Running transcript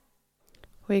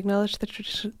We acknowledge the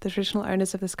traditional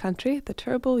owners of this country, the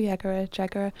Turrbal, Yagara,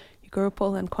 Jagera,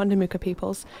 Yugurupal and Quandamooka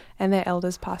peoples, and their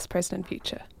elders past, present and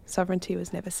future. Sovereignty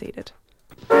was never ceded.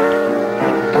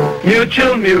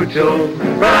 Mutual, mutual,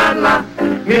 la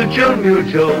mutual,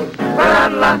 mutual,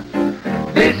 la.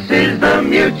 This is the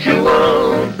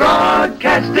Mutual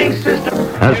Broadcasting System.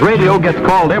 As radio gets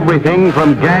called everything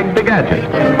from gag to gadget,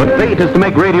 but fate is to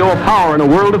make radio a power in a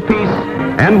world of peace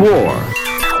and war.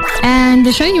 And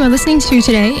the show you are listening to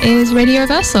today is Radio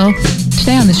Reversal.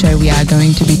 Today on the show we are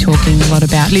going to be talking a lot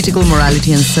about political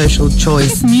morality and social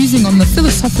choice. Musing on the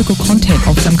philosophical content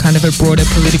of some kind of a broader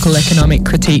political economic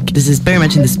critique. This is very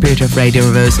much in the spirit of Radio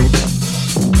Reversal.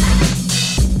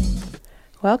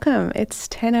 Welcome. It's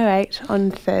 10:08 on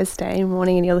Thursday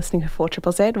morning and you're listening to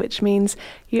 4ZZZ, which means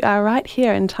you are right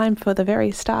here in time for the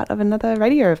very start of another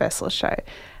Radio Reversal show.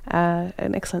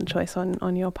 An excellent choice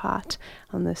on your part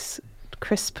on this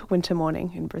crisp winter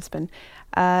morning in Brisbane.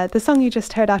 The song you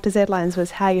just heard after Z-Lines was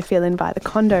How You Feelin' by the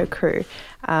Kondo Crew.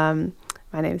 My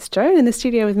name is Joan. In the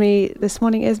studio with me this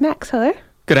morning is Max. Hello.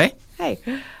 G'day. Hey.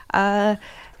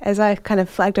 As I kind of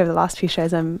flagged over the last few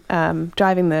shows, I'm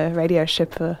driving the radio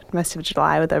ship for most of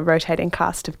July with a rotating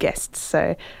cast of guests.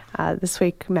 So this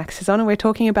week Max is on and we're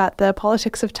talking about the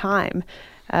politics of time.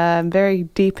 Very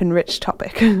deep and rich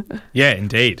topic. Yeah,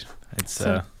 indeed. It's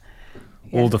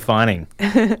all defining.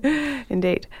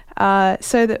 Indeed.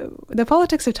 So the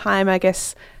politics of time, I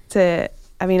guess, I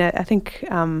think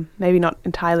maybe not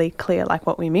entirely clear like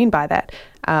what we mean by that.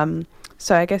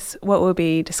 So I guess what we'll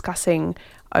be discussing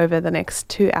over the next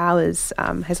 2 hours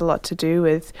has a lot to do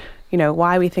with,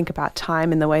 why we think about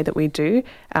time in the way that we do,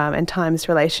 and time's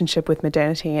relationship with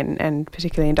modernity and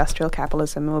particularly industrial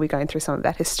capitalism. And we'll be going through some of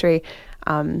that history,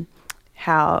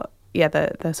 how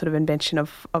the sort of invention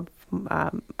of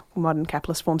modern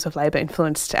capitalist forms of labour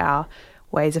influenced our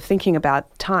ways of thinking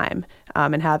about time,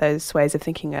 and how those ways of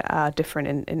thinking are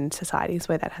different in societies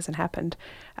where that hasn't happened.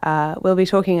 We'll be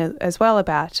talking as well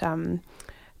about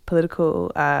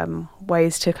political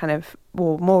ways to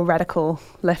more radical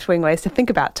left-wing ways to think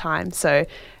about time. So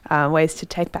ways to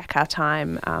take back our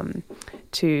time,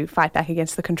 to fight back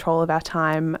against the control of our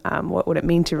time. What would it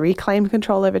mean to reclaim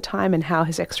control over time, and how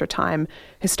has extra time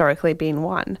historically been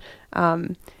won?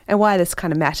 And why this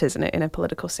kind of matters in a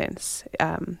political sense.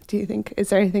 Do you think, is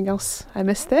there anything else I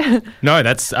missed there? No,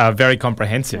 that's very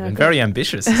comprehensive and very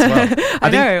ambitious as well. I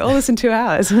know, all this in 2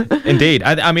 hours. Indeed.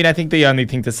 I think the only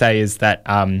thing to say is that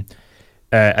I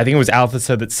think it was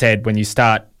Althusser that said when you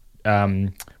start,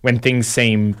 when things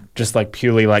seem just like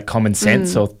purely like common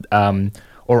sense or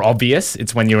obvious,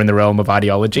 it's when you're in the realm of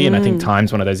ideology. And I think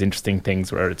time's one of those interesting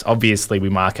things where it's obviously we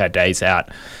mark our days out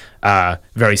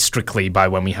very strictly by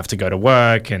when we have to go to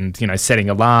work and, setting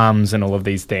alarms and all of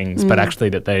these things, but actually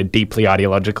that they're deeply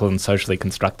ideological and socially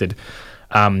constructed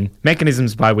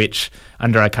mechanisms by which,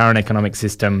 under our current economic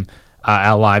system,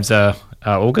 our lives are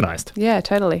organised. Yeah,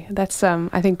 totally. That's,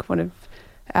 I think, one of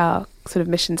our sort of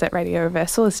missions at Radio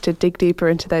Reversal is to dig deeper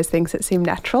into those things that seem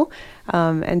natural,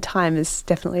 and time is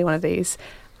definitely one of these.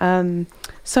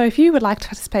 So if you would like to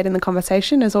participate in the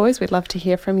conversation, as always, we'd love to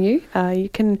hear from you. You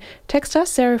can text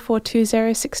us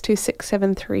 0420 626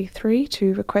 733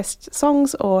 to request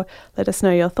songs or let us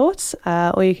know your thoughts,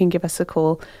 or you can give us a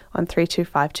call on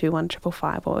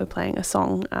 32521555 while we're playing a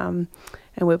song,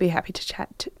 and we'll be happy to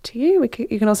chat to you.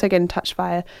 You can also get in touch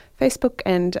via Facebook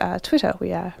and Twitter.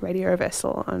 We are Radio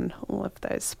Reversal on all of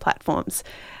those platforms.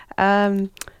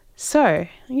 So,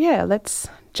 let's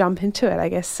jump into it, I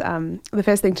guess. The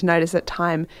first thing to note is that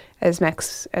time, as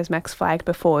Max flagged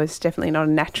before, is definitely not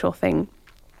a natural thing.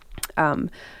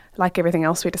 Like everything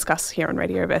else we discuss here on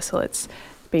Radio Reversal, it's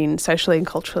been socially and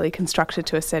culturally constructed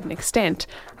to a certain extent,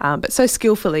 but so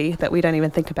skillfully that we don't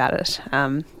even think about it.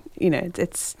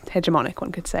 It's hegemonic,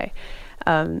 one could say.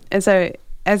 And so,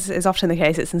 as is often the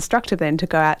case, it's instructive then to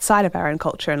go outside of our own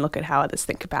culture and look at how others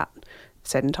think about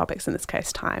certain topics, in this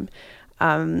case, time.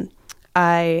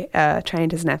 I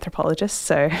trained as an anthropologist,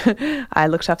 so I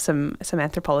looked up some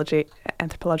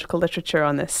anthropological literature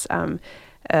on this.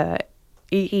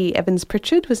 E. Evans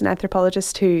Pritchard was an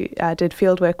anthropologist who did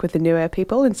fieldwork with the Nuer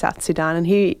people in South Sudan, and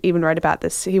he even wrote about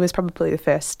this. He was probably the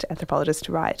first anthropologist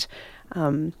to write,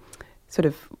 to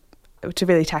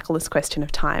really tackle this question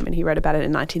of time, and he wrote about it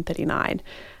in 1939.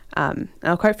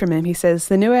 I'll quote from him. He says,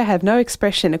 "The Nuer have no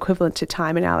expression equivalent to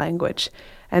time in our language,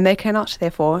 and they cannot,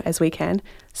 therefore, as we can,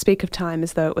 speak of time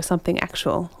as though it was something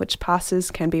actual, which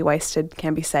passes, can be wasted,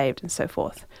 can be saved, and so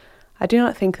forth. I do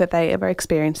not think that they ever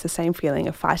experience the same feeling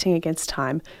of fighting against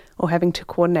time or having to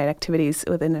coordinate activities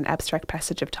within an abstract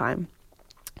passage of time,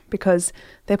 because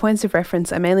their points of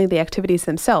reference are mainly the activities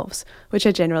themselves, which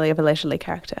are generally of a leisurely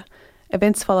character.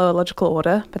 Events follow a logical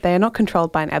order, but they are not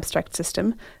controlled by an abstract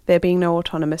system, there being no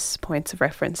autonomous points of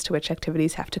reference to which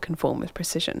activities have to conform with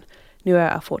precision. Newer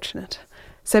are fortunate.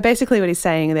 So basically what he's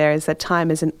saying there is that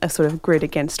time isn't a sort of grid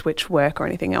against which work or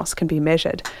anything else can be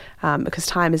measured, because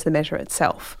time is the measure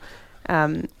itself.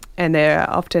 And they're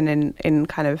often in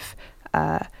kind of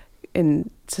in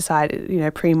society,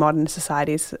 pre-modern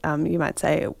societies, you might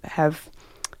say, have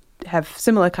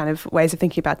similar kind of ways of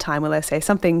thinking about time, where they say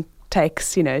something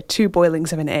takes 2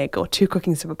 boilings of an egg or 2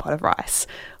 cookings of a pot of rice,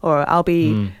 or I'll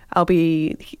be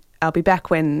back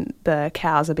when the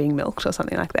cows are being milked, or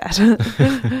something like that.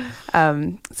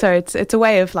 So it's a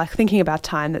way of like thinking about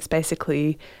time that's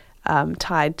basically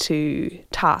tied to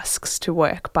tasks, to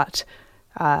work, but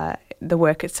the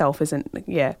work itself isn't.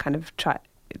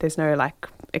 There's no like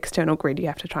external grid you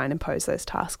have to try and impose those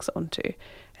tasks onto,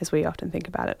 as we often think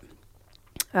about it.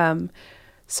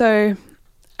 So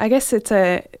I guess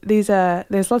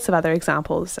there's lots of other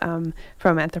examples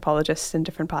from anthropologists in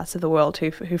different parts of the world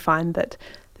who find that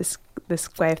this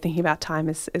way of thinking about time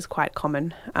is quite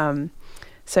common.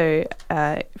 For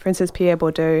instance, Pierre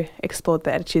Bourdieu explored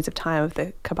the attitudes of time of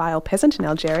the Kabyle peasant in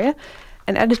Algeria,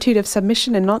 an attitude of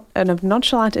submission and of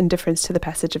nonchalant indifference to the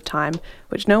passage of time,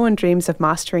 which no one dreams of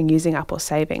mastering, using up, or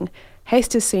saving.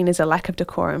 Haste is seen as a lack of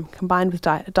decorum, combined with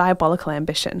diabolical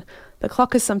ambition. The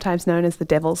clock is sometimes known as the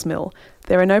devil's mill.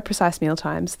 There are no precise meal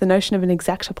times. The notion of an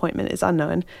exact appointment is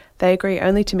unknown. They agree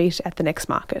only to meet at the next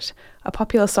market. A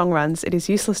popular song runs, "It is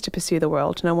useless to pursue the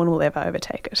world. No one will ever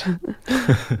overtake it."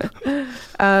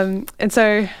 And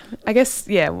so I guess,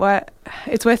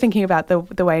 it's worth thinking about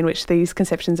the way in which these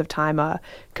conceptions of time are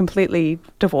completely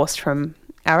divorced from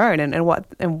our own, and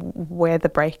where the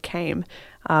break came.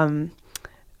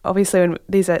 Obviously, when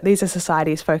these are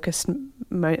societies focused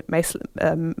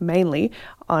mainly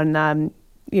on,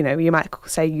 you might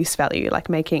say use value, like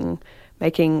making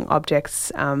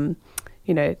objects.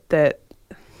 The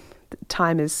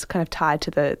time is kind of tied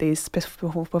to these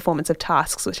performance of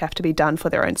tasks which have to be done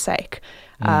for their own sake.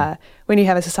 When you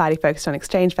have a society focused on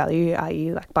exchange value,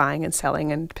 i.e. like buying and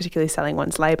selling, and particularly selling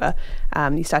one's labour,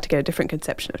 you start to get a different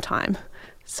conception of time.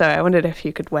 So I wondered if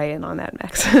you could weigh in on that,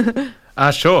 Max.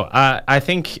 Sure. I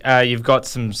think you've got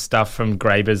some stuff from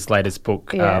Graeber's latest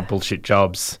book, Bullshit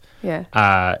Jobs, in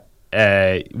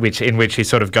which he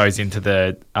sort of goes into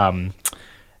the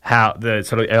how the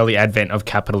sort of early advent of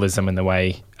capitalism in the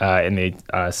way in the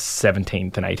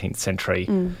 17th and 18th century,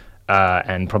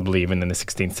 and probably even in the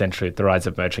 16th century, the rise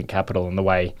of merchant capital and the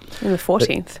way... In the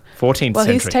 14th. 14th century. Well,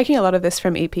 he's taking a lot of this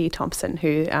from E.P. Thompson,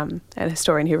 who an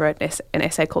historian who wrote an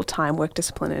essay called Time, Work,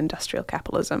 Discipline and Industrial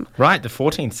Capitalism. Right, the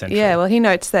 14th century. Yeah, well, he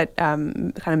notes that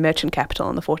kind of merchant capital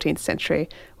in the 14th century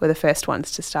were the first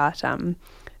ones to start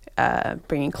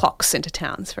bringing clocks into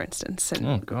towns, for instance. And,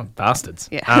 oh, God, bastards.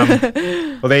 Yeah.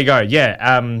 Well, there you go.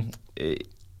 Yeah.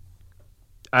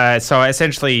 So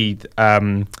essentially...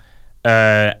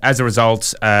 as a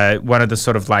result, one of the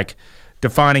sort of like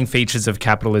defining features of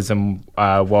capitalism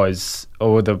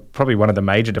probably one of the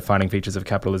major defining features of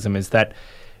capitalism is that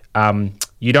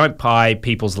you don't buy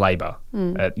people's labour.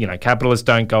 Capitalists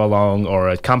don't go along, or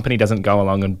a company doesn't go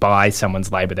along and buy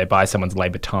someone's labour. They buy someone's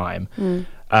labour time,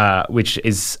 which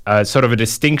is sort of a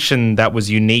distinction that was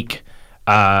unique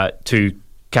to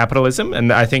capitalism.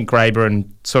 And I think Graeber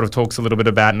sort of talks a little bit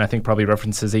about, and I think probably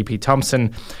references E.P.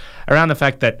 Thompson, around the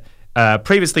fact that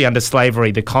previously under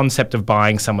slavery, the concept of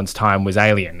buying someone's time was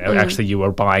alien. Actually, you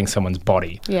were buying someone's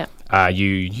body. Yeah.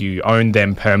 You owned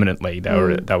them permanently.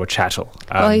 They were chattel.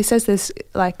 Well, he says this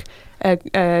like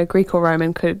a Greek or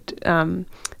Roman could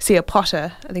see a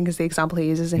potter, I think is the example he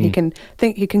uses, and he can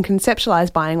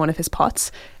conceptualize buying one of his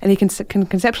pots, and he can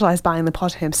conceptualize buying the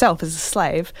potter himself as a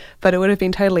slave, but it would have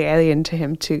been totally alien to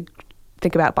him to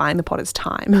think about buying the potter's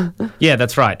time. Yeah,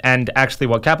 that's right. And actually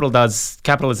what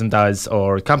capitalism does,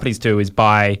 or companies do, is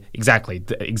buy exactly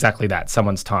that,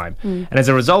 someone's time. And as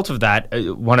a result of that,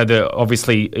 one of the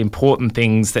obviously important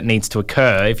things that needs to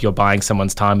occur if you're buying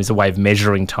someone's time is a way of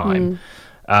measuring time.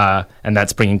 And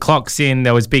that's bringing clocks in.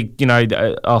 There was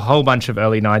a whole bunch of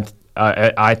early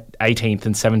 18th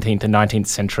and 17th and 19th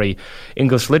century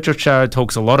English literature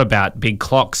talks a lot about big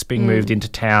clocks being moved into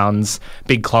towns,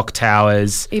 big clock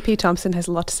towers. E.P. Thompson has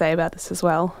a lot to say about this as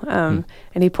well. And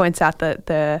he points out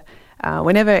that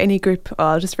whenever any group,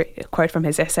 I'll just quote from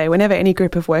his essay, whenever any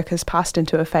group of workers passed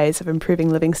into a phase of improving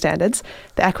living standards,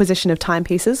 the acquisition of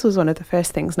timepieces was one of the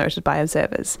first things noted by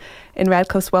observers. In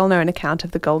Radcliffe's well-known account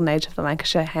of the golden age of the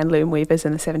Lancashire handloom weavers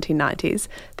in the 1790s,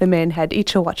 the men had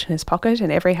each a watch in his pocket,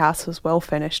 and every house was well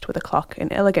furnished with a clock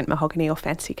in elegant mahogany or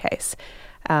fancy case.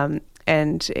 And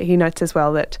And he notes as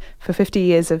well that for 50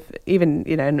 years of, even,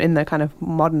 in the kind of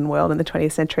modern world in the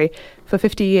 20th century, for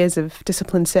 50 years of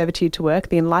disciplined servitude to work,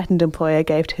 the enlightened employer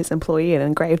gave to his employee an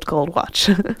engraved gold watch.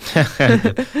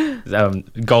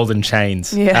 Golden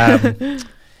chains. Yeah.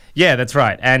 Yeah, that's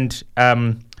right. And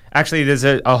actually, there's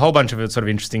a whole bunch of sort of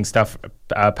interesting stuff,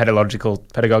 pedagogical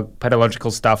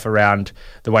stuff around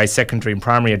the way secondary and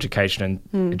primary education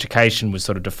and education was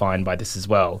sort of defined by this as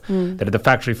well. That at the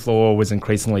factory floor was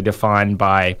increasingly defined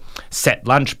by set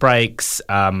lunch breaks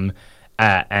and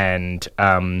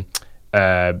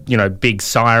big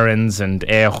sirens and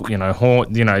air,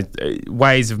 horn,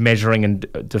 ways of measuring and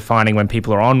defining when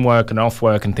people are on work and off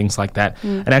work and things like that.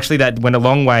 And actually, that went a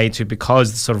long way to,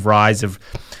 because the sort of rise of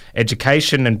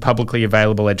education and publicly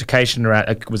available education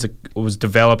was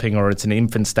developing, or it's in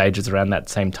infant stages around that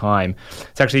same time.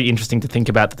 It's actually interesting to think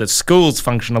about that the schools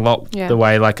function a lot the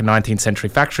way like a 19th century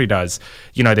factory does.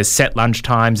 There's set lunch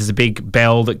times. There's a big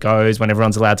bell that goes when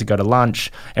everyone's allowed to go to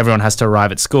lunch. Everyone has to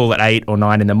arrive at school at 8 or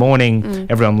 9 in the morning.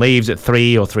 Everyone leaves at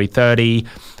 3 or 3:30.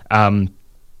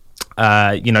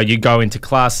 You go into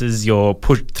classes, you're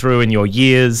pushed through in your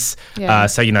years. You're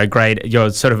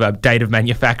sort of a date of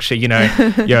manufacture, you're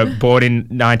born in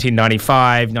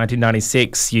 1995,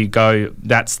 1996,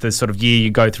 that's the sort of year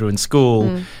you go through in school.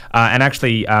 And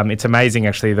actually, it's amazing,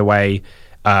 actually, the way,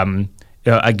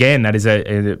 again, that is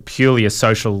a purely a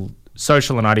social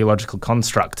and ideological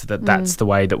construct, that's the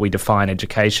way that we define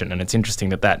education. And it's interesting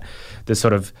that the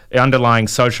sort of underlying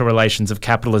social relations of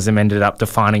capitalism ended up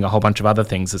defining a whole bunch of other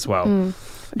things as well,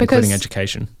 including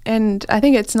education. And I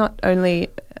think it's not only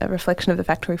a reflection of the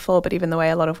factory floor, but even the way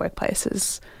a lot of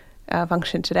workplaces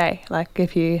function today. Like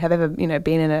if you have ever,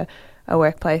 been in a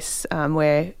workplace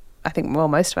where, I think,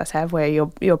 most of us have, where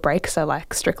your breaks are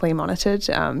like strictly monitored.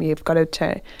 You've got to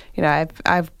turn,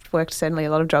 I've worked certainly a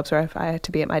lot of jobs where I had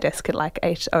to be at my desk at like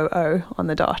 8:00 on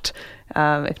the dot,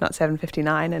 if not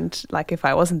 7:59, and like if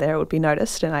I wasn't there, it would be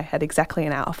noticed, and I had exactly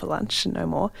an hour for lunch and no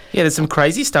more. Yeah, there's some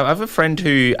crazy stuff. I have a friend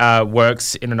who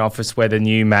works in an office where the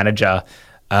new manager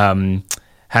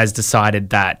has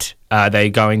decided that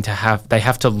they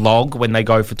have to log when they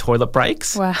go for toilet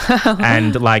breaks. Wow.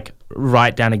 And like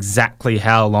write down exactly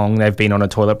how long they've been on a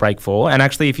toilet break for. And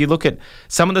actually, if you look at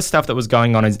some of the stuff that was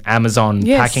going on in Amazon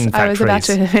packing factories, I was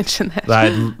about to mention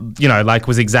that.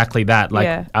 Was exactly that.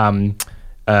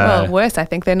 Worse, I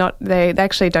think they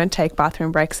actually don't take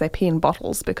bathroom breaks. They pee in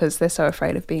bottles because they're so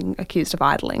afraid of being accused of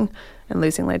idling and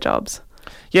losing their jobs.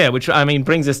 Yeah, which,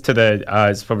 brings us to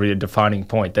it's probably a defining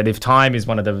point, that if time is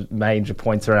one of the major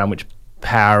points around which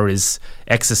power is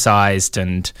exercised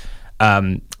and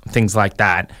things like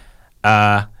that,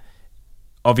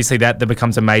 obviously that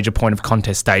becomes a major point of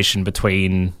contestation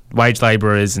between wage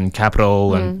labourers and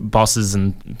capital and bosses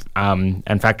and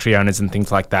factory owners and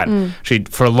things like that.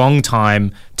 For a long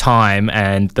time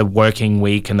and the working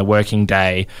week and the working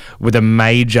day were the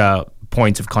major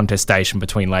points of contestation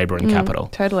between labour and capital.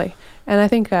 Totally. And I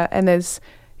think, and there's,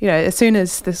 as soon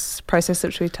as this process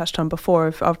which we touched on before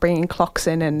of bringing clocks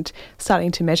in and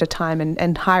starting to measure time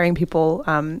and hiring people,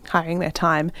 hiring their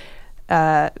time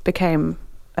became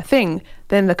a thing,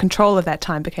 then the control of that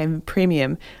time became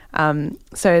premium.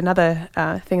 So another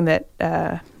thing that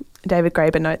David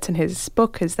Graeber notes in his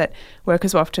book is that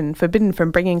workers were often forbidden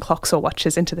from bringing clocks or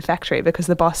watches into the factory because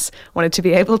the boss wanted to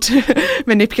be able to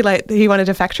manipulate. He wanted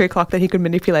a factory clock that he could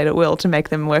manipulate at will to make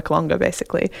them work longer,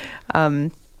 basically.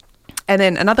 And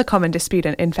then another common dispute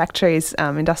in factories,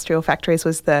 industrial factories,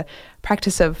 was the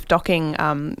practice of docking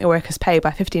a worker's pay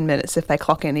by 15 minutes if they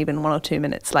clock in even 1 or 2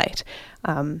 minutes late.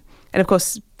 And of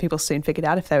course, people soon figured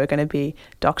out if they were going to be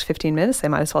docked 15 minutes, they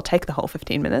might as well take the whole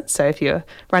 15 minutes. So if you're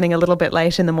running a little bit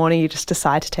late in the morning, you just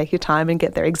decide to take your time and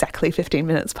get there exactly 15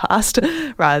 minutes past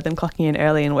rather than clocking in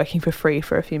early and working for free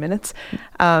for a few minutes.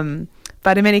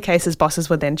 But in many cases, bosses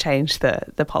would then change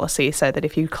the policy so that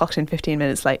if you clocked in 15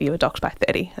 minutes late, you were docked by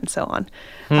 30 and so on.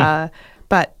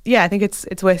 But yeah, I think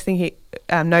it's worth thinking,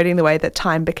 noting the way that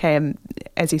time became,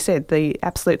 as you said, the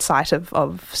absolute site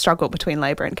of struggle between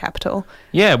labour and capital.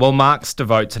 Yeah, well, Marx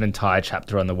devotes an entire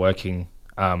chapter on the working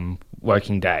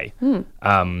day.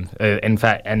 In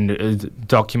fact, and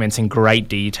documents in great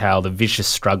detail the vicious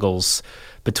struggles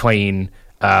between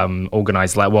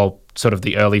organised labour, sort of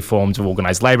the early forms of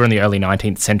organised labour in the early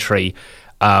 19th century,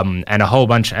 and a whole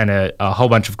bunch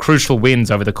of crucial wins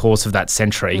over the course of that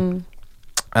century.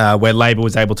 Where labour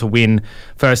was able to win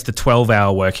first the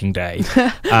 12-hour working day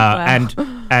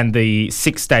and the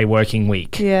 6-day working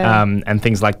week, and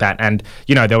things like that. And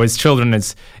there was children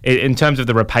in terms of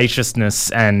the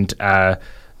rapaciousness and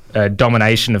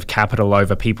domination of capital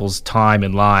over people's time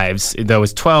and lives. There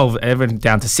was 12, even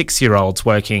down to 6-year-olds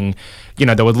working.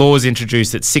 There were laws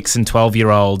introduced that 6 and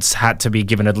 12-year-olds had to be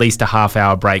given at least a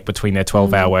half-hour break between their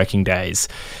 12-hour working days.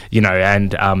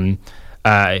 And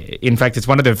in fact, it's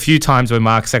one of the few times where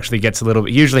Marx actually gets a little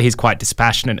bit. Usually, he's quite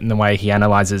dispassionate in the way he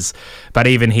analyzes, but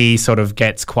even he sort of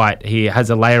gets he has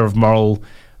a layer of moral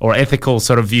or ethical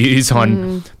sort of views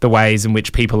on the ways in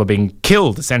which people are being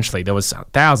killed, essentially. There was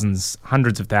thousands,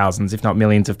 hundreds of thousands, if not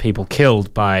millions of people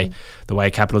killed by the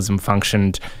way capitalism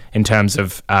functioned in terms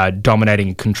of dominating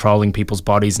and controlling people's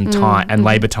bodies and time and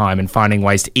labour time and finding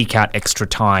ways to eke out extra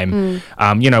time.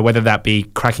 Whether that be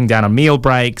cracking down on meal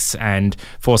breaks and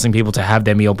forcing people to have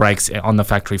their meal breaks on the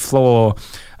factory floor.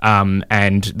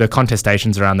 And the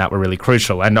contestations around that were really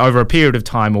crucial. And over a period of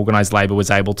time, organised labour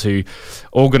was able to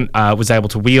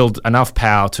wield enough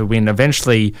power to win.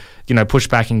 Eventually, push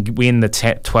back and win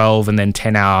the 12 and then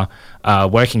 10-hour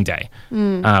working day.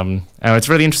 And it's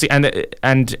really interesting.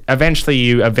 And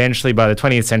eventually by the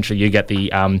 20th century, you get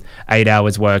the 8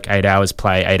 hours work, 8 hours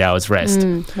play, 8 hours rest.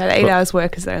 That 8 hours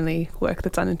work is the only work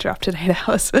that's uninterrupted 8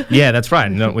 hours. Yeah, that's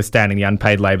right. Notwithstanding the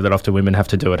unpaid labour that often women have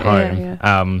to do at home.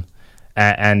 Yeah.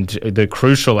 And the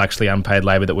crucial, actually, unpaid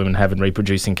labour that women have in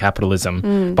reproducing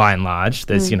capitalism, by and large.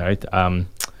 There's, there's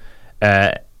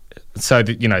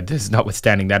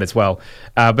notwithstanding that as well.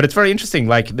 But it's very interesting,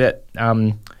 like that.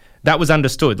 That was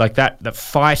understood, like that. The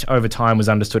fight over time was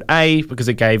understood. Because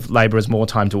it gave labourers more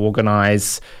time to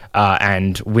organise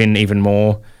and win even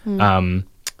more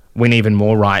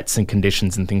rights and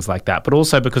conditions and things like that. But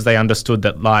also because they understood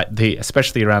that,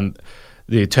 especially around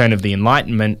the turn of the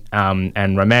Enlightenment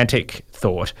and Romantic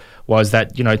thought, was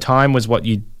that time was what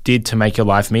you did to make your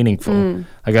life meaningful.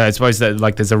 Like, I suppose that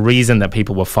there's a reason that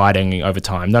people were fighting over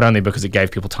time, not only because it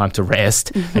gave people time to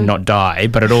rest and not die,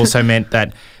 but it also meant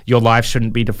that your life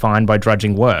shouldn't be defined by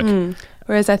drudging work.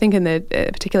 Whereas I think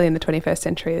particularly in the 21st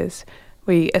century,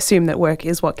 we assume that work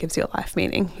is what gives your life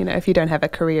meaning. If you don't have a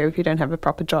career, if you don't have a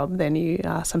proper job, then you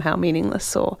are somehow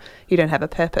meaningless, or you don't have a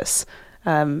purpose.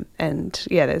 There's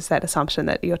that assumption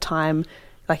that your time,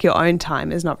 like your own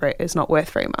time, is not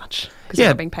worth very much because you're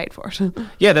not being paid for it.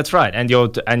 Yeah, that's right. And your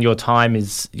time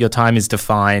is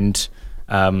defined.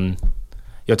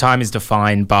 Your time is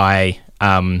defined by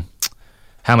how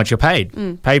much you're paid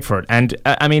for it. And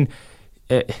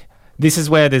this is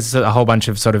where there's a whole bunch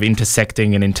of sort of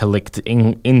intersecting and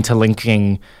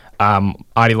interlinking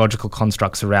ideological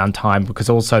constructs around time, because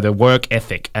also the work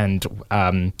ethic and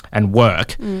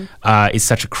work is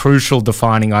such a crucial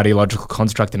defining ideological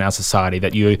construct in our society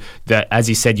that as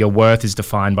you said, your worth is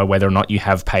defined by whether or not you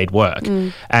have paid work,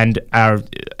 and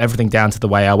everything down to the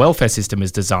way our welfare system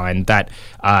is designed, that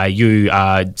you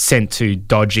are sent to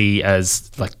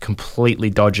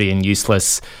completely dodgy and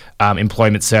useless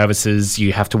employment services.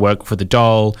 You have to work for the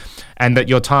dole, and that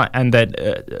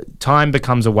time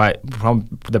becomes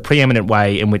the preeminent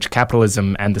way in which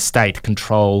capitalism and the state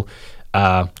control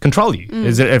you.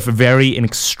 Is an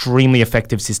extremely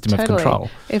effective system of control.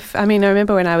 I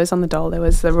remember when I was on the dole, there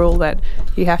was the rule that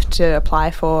you have to apply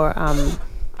for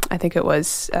I think it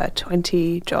was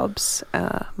 20 jobs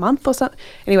a month or something.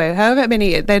 Anyway, however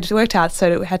many, they'd worked out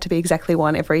so it had to be exactly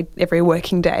one every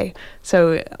working day.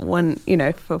 So we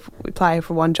apply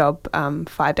for one job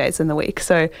 5 days in the week.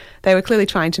 So they were clearly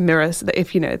trying to mirror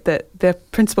the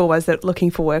principle was that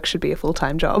looking for work should be a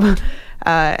full-time job.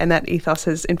 And that ethos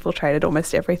has infiltrated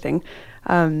almost everything.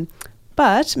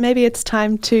 But maybe it's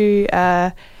time to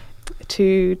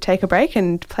take a break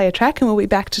and play a track, and we'll be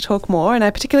back to talk more. And I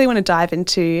particularly want to dive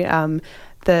into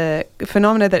the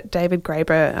phenomena that David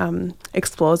Graeber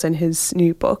explores in his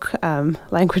new book,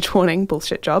 Language Warning,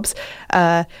 Bullshit Jobs,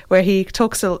 where he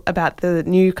talks about the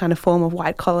new kind of form of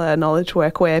white-collar knowledge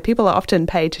work where people are often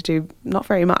paid to do not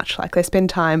very much. Like they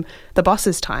spend the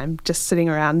boss's time, just sitting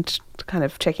around kind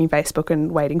of checking Facebook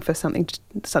and waiting for something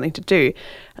to do.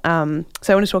 So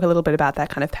I want to talk a little bit about that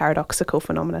kind of paradoxical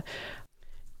phenomena.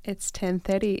 It's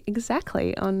 10:30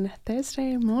 exactly on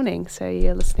Thursday morning, so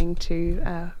you're listening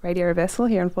to Radio Reversal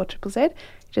here on 4ZZZ. You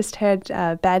just heard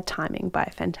Bad Timing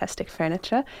by Fantastic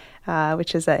Furniture,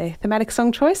 which is a thematic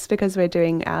song choice because we're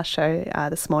doing our show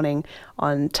this morning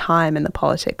on time and the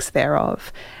politics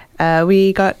thereof.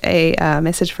 We got a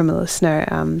message from a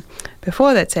listener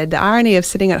before that said, the irony of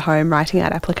sitting at home writing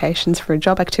out applications for a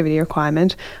job activity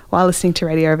requirement while listening to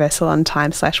Radio Reversal on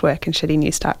time/work and shitty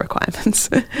new start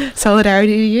requirements.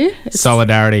 Solidarity to you?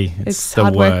 Solidarity. It's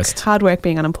the worst. Hard work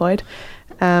being unemployed.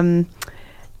 And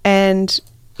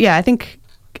yeah, I think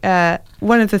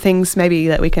one of the things maybe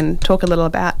that we can talk a little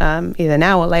about either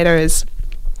now or later is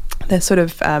the sort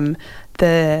of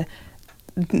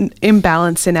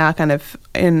imbalance in our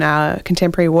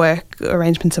contemporary work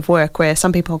arrangements of work, where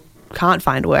some people can't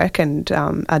find work and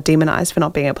are demonized for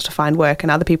not being able to find work,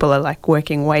 and other people are like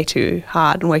working way too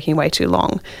hard and working way too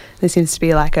long. There seems to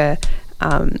be like a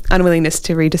unwillingness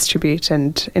to redistribute,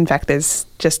 and in fact there's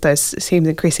those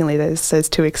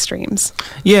two extremes.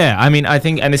 Yeah, I mean, I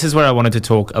think, and this is where I wanted to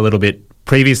talk a little bit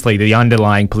previously, the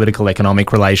underlying political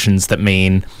economic relations that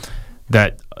mean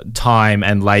that time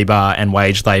and labour and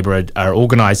wage labour are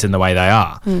organised in the way they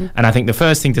are. And I think the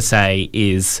first thing to say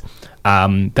is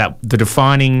that the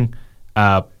defining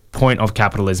point of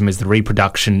capitalism is the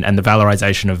reproduction and the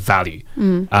valorisation of value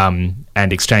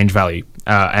and exchange value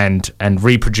and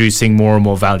reproducing more and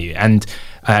more value. And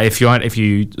if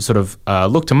you sort of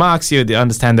look to Marx, you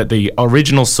understand that the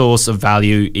original source of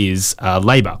value is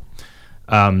labour,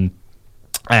 and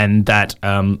that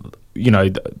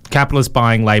capitalist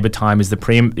buying labour time is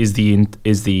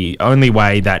the only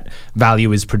way that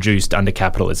value is produced under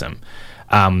capitalism,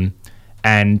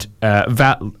 and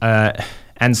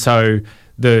so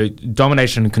the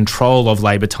domination and control of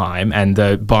labour time and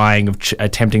the buying of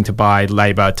attempting to buy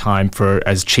labour time for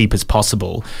as cheap as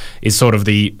possible is sort of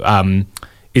one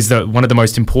of the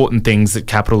most important things that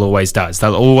capital always does.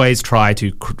 They'll always try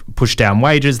to push down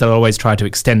wages. They'll always try to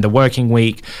extend the working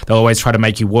week. They'll always try to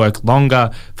make you work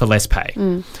longer for less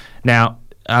pay. Now,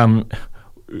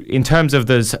 in terms of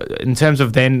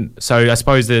then, so I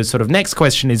suppose the sort of next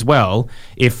question is, well,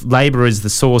 if labour is the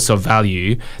source of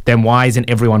value, then why isn't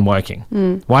everyone working?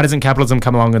 Why doesn't capitalism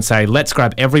come along and say, let's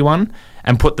grab everyone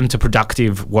and put them to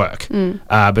productive work?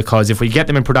 Because if we get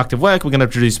them in productive work, we're going to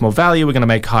produce more value, we're going to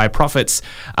make higher profits.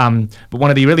 But one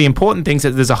of the really important things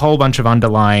is there's a whole bunch of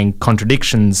underlying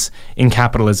contradictions in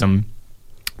capitalism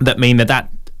that mean that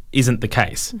isn't the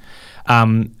case.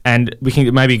 And we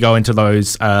can maybe go into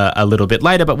those a little bit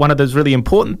later, but one of those really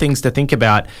important things to think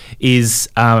about is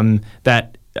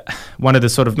that one of the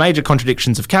sort of major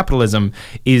contradictions of capitalism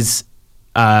is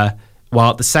while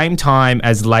at the same time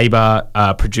as labour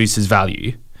produces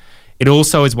value, it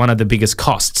also is one of the biggest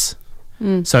costs.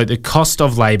 So the cost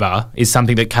of labour is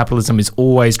something that capitalism is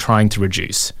always trying to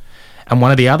reduce. And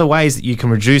one of the other ways that you can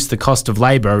reduce the cost of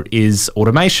labour is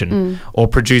automation, or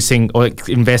producing or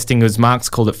investing, as Marx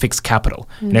called it, fixed capital,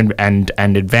 and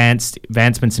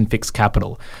advancements in fixed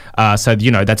capital. So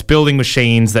that's building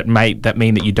machines that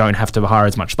mean that you don't have to hire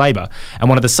as much labour. And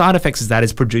one of the side effects of that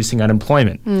is producing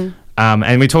unemployment.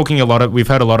 And we've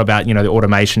heard a lot about the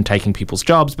automation taking people's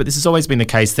jobs, but this has always been the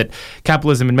case that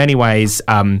capitalism in many ways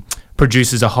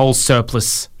produces a whole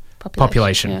surplus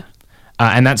population. Yeah.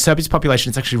 And that surplus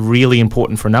population is actually really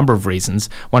important for a number of reasons.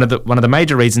 One of the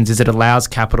major reasons is it allows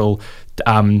capital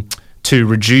to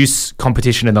reduce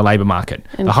competition in the labour market.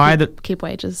 And keep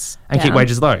wages down. Keep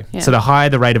wages low. Yeah. So the higher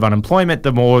the rate of unemployment,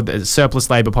 the more the surplus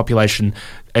labour population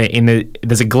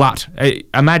there's a glut.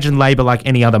 Imagine labour like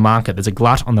any other market. There's a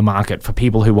glut on the market for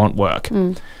people who want work,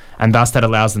 and thus that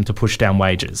allows them to push down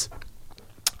wages.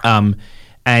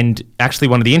 And actually,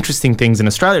 one of the interesting things in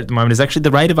Australia at the moment is actually the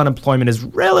rate of unemployment is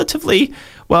relatively,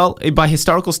 well, by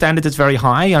historical standards, it's very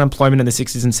high. Unemployment in the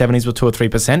 60s and 70s were 2 or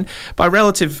 3%. By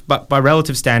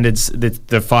relative standards,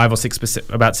 the 5 or 6%,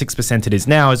 about 6% it is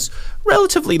now, is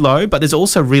relatively low. But there's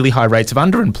also really high rates of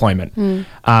underemployment,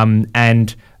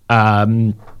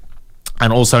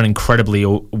 and also an incredibly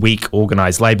weak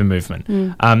organised labour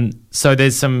movement. So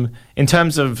there's some, in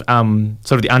terms of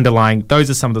sort of the underlying, those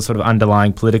are some of the sort of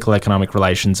underlying political economic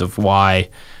relations of why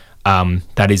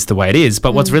that is the way it is.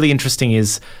 But what's really interesting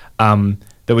is that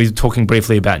we were talking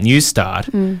briefly about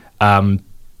Newstart, and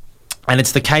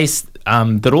it's the case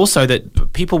that also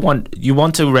that people want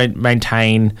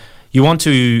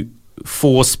to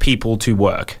force people to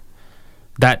work.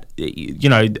 That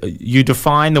you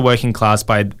define the working class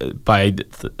by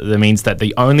the means that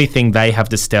the only thing they have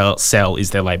to sell is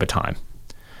their labour time,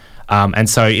 and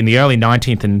so in the early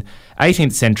 19th and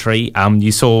 18th century,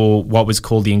 you saw what was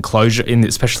called the enclosure,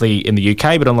 especially in the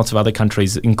UK, but in lots of other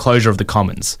countries, enclosure of the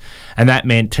commons, and that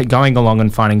meant going along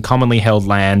and finding commonly held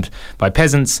land by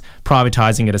peasants,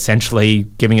 privatising it essentially,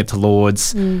 giving it to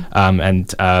lords,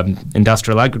 and early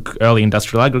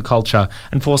industrial agriculture,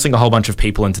 and forcing a whole bunch of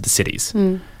people into the cities.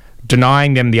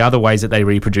 Denying them the other ways that they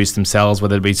reproduce themselves,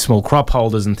 whether it be small crop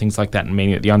holders and things like that, and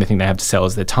meaning that the only thing they have to sell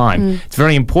is their time. It's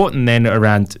very important then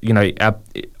around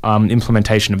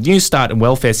implementation of Newstart and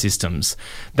welfare systems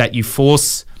that you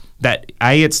force that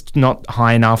it's not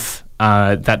high enough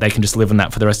that they can just live on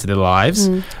that for the rest of their lives,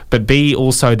 but B,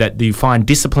 also that you find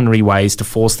disciplinary ways to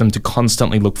force them to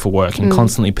constantly look for work and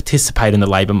constantly participate in the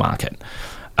labour market.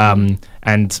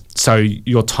 And so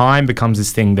your time becomes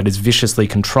this thing that is viciously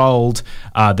controlled,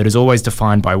 that is always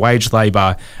defined by wage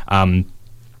labour,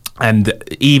 and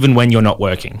even when you're not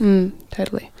working.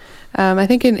 Totally. I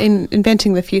think in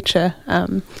Inventing the Future,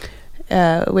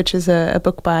 which is a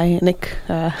book by Nick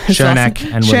Chernak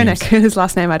and Williams. His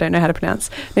last name I don't know how to pronounce.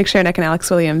 Nick Chernak and Alex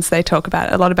Williams, they talk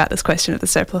a lot about this question of the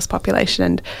surplus population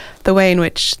and the way in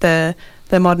which the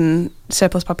modern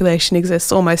surplus population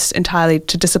exists almost entirely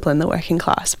to discipline the working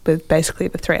class, with basically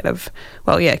the threat of,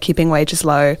 keeping wages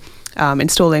low,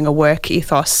 installing a work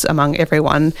ethos among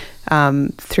everyone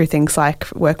through things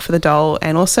like work for the dole,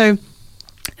 and also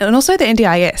the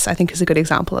NDIS, I think, is a good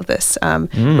example of this.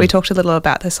 We talked a little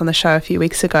about this on the show a few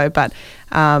weeks ago, but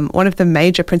one of the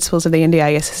major principles of the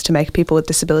NDIS is to make people with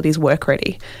disabilities work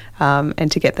ready and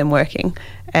to get them working.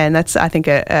 And that's, I think,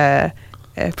 a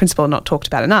principle not talked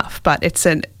about enough, but it's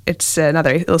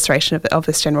another illustration of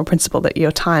this general principle that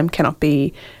your time cannot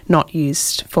be not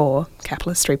used for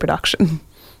capitalist reproduction.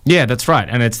 Yeah, that's right,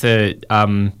 and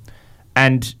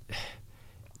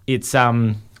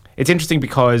it's interesting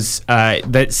because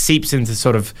that seeps into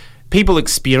sort of people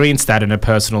experience that in a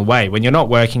personal way. When you're not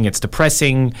working, it's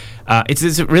depressing.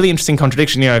 It's a really interesting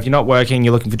contradiction. If you're not working,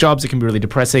 you're looking for jobs, it can be really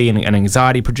depressing and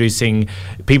anxiety producing.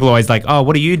 People are always like, oh,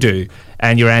 what do you do?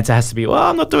 And your answer has to be, well,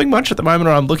 I'm not doing much at the moment,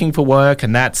 or I'm looking for work,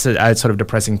 and that's a sort of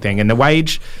depressing thing. And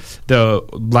the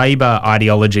labour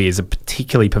ideology is a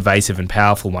particularly pervasive and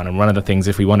powerful one, and one of the things,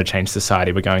 if we want to change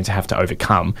society, we're going to have to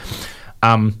overcome.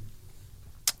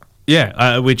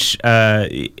 Which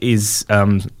is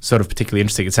sort of particularly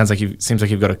interesting. It seems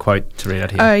like you've got a quote to read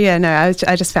out here. Oh, yeah, no,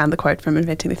 I just found the quote from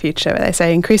Inventing the Future, where they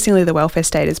say, increasingly the welfare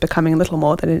state is becoming little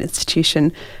more than an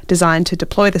institution designed to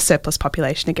deploy the surplus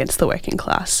population against the working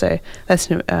class. So that's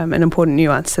an important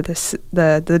nuance to this.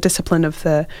 The discipline of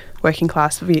the working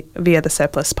class via the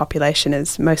surplus population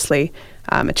is mostly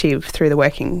achieved through the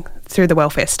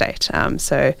welfare state.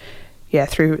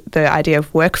 Through the idea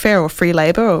of workfare or free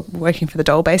labour, or working for the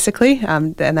dole, basically.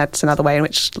 And that's another way in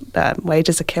which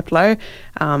wages are kept low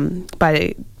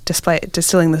by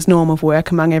distilling this norm of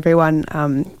work among everyone.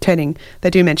 They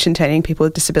do mention turning people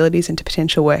with disabilities into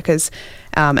potential workers,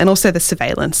 and also the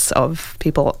surveillance of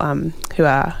people who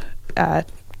are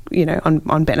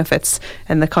on benefits,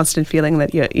 and the constant feeling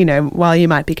that while you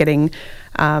might be getting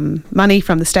money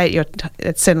from the state,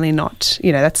 it's certainly not,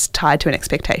 that's tied to an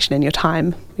expectation, and your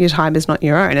time is not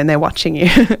your own, and they're watching you.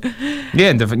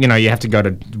 Yeah, and you have to go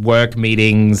to work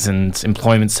meetings and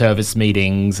employment service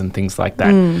meetings and things like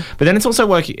that. But then it's also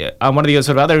one of the sort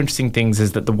of other interesting things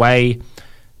is that the way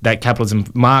that capitalism,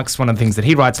 Marx, one of the things that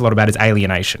he writes a lot about is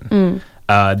alienation.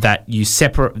 That you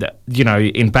separate,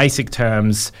 in basic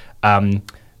terms,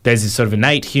 there's this sort of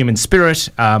innate human spirit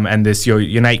and this your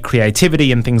innate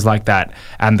creativity and things like that.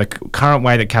 And the current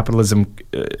way that capitalism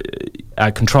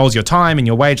controls your time and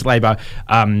your wage labour,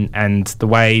 and the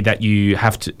way that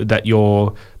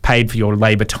you're paid for your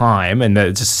labour time, and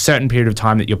there's a certain period of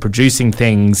time that you're producing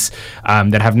things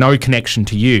that have no connection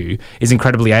to you, is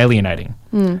incredibly alienating.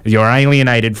 You're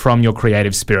alienated from your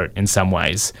creative spirit in some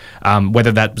ways,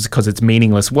 whether that's because it's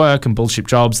meaningless work and bullshit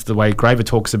jobs, the way Graeber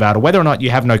talks about, or whether or not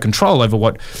you have no control over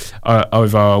what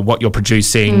you're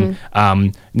producing,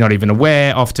 not even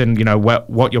aware often,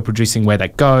 what you're producing, where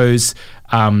that goes.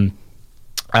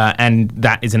 And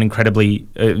that is an incredibly,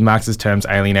 Marx's terms,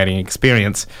 alienating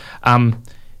experience.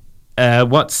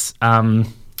 What's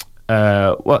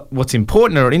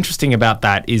important or interesting about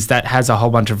that is that has a whole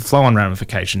bunch of flow-on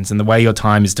ramifications, and the way your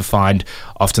time is defined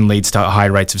often leads to high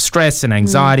rates of stress and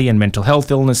anxiety and mental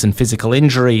health illness and physical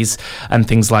injuries and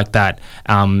things like that.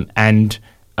 What's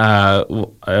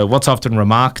often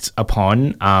remarked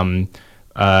upon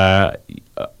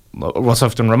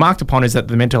is that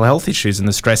the mental health issues and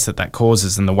the stress that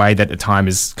causes and the way that the time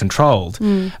is controlled.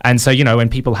 And so, when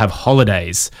people have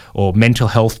holidays or mental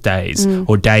health days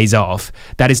or days off,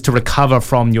 that is to recover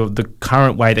from the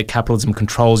current way that capitalism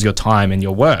controls your time and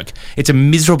your work. It's a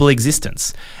miserable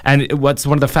existence. And what's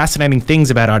one of the fascinating things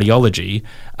about ideology,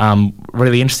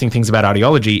 really interesting things about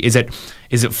ideology, is it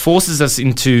forces us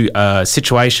into a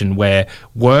situation where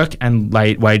work and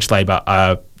wage labour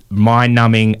are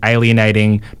mind-numbing,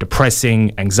 alienating,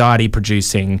 depressing,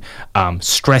 anxiety-producing,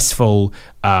 stressful,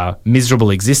 miserable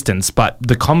existence. But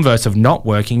the converse of not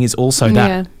working is also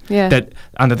that. That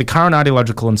under the current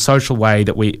ideological and social way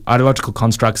ideological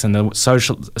constructs and the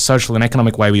social and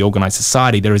economic way we organise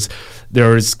society,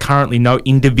 there is currently no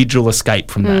individual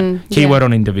escape from that. Keyword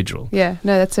on individual. Yeah,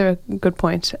 no, that's a good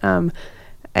point. So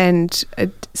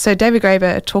David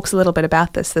Graeber talks a little bit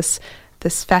about this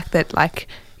fact that,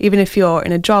 even if you're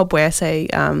in a job where, say,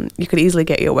 you could easily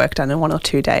get your work done in 1 or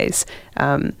 2 days,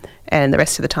 and the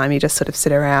rest of the time you just sort of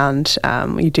sit around,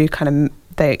 you do kind of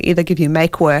they either give you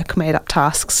make work, made up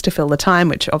tasks to fill the time,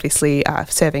 which obviously are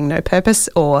serving no purpose,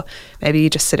 or maybe you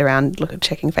just sit around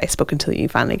checking Facebook until you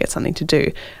finally get something to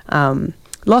do.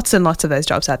 Lots and lots of those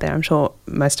jobs out there. I'm sure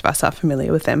most of us are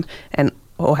familiar with them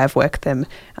or have worked them.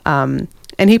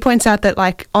 And he points out that,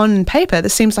 like, on paper,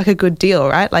 this seems like a good deal,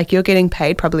 right? Like, you're getting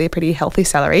paid probably a pretty healthy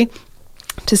salary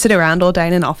to sit around all day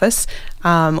in an office,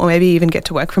 or maybe even get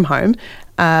to work from home,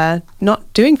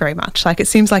 not doing very much. Like, it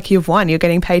seems like you've won. You're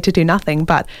getting paid to do nothing.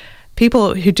 But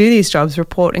people who do these jobs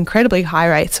report incredibly high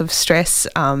rates of stress,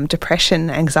 depression,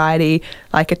 anxiety.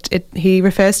 Like, he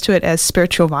refers to it as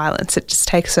spiritual violence. It just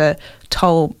takes a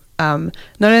toll, not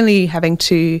only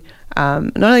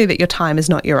that your time is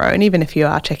not your own. Even if you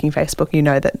are checking Facebook, you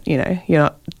know that, you're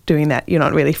not doing that. You're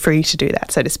not really free to do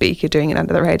that, so to speak. You're doing it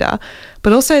under the radar.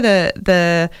 But also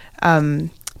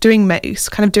doing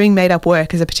made up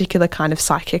work is a particular kind of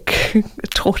psychic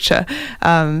torture.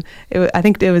 I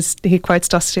think he quotes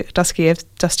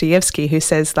Dostoevsky, who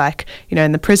says, like,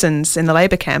 in the prisons, in the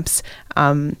labor camps,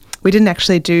 we didn't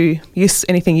actually do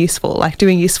anything useful. Like,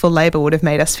 doing useful labor would have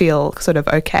made us feel sort of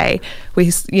okay.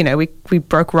 We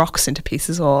broke rocks into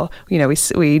pieces, or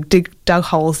we dug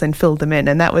holes and filled them in,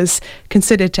 and that was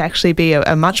considered to actually be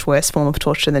a much worse form of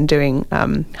torture than doing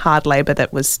hard labor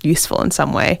that was useful in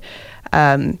some way.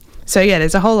 So yeah,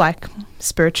 there's a whole, like,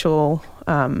 spiritual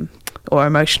or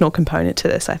emotional component to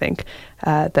this, I think,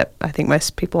 that I think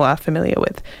most people are familiar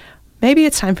with. Maybe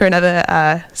it's time for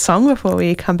another song before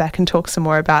we come back and talk some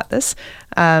more about this.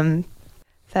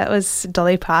 That was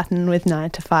Dolly Parton with 9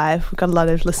 to 5. We got a lot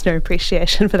of listener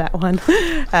appreciation for that one,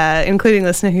 including a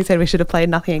listener who said we should have played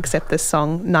nothing except this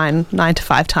song 9 to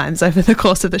 5 times over the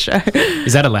course of the show.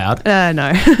 Is that allowed?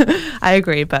 No, I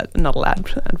agree, but not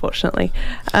allowed, unfortunately.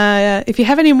 If you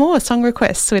have any more song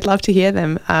requests, we'd love to hear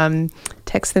them.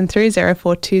 Text them through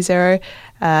 0420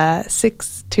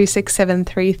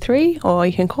 626733, or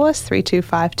you can call us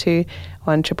 3252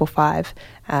 1555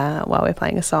 while we're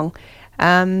playing a song.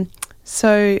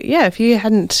 So, yeah, if you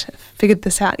hadn't figured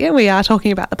this out yet, we are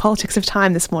talking about the politics of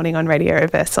time this morning on Radio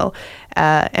Reversal.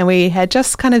 And we had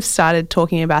just kind of started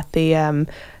talking about the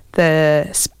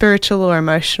spiritual or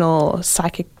emotional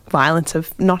psychic violence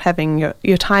of not having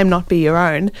your time not be your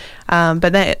own.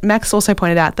 But then Max also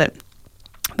pointed out that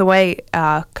the way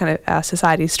our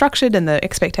society is structured and the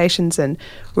expectations and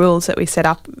rules that we set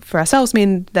up for ourselves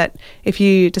mean that if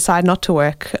you decide not to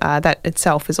work, that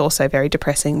itself is also very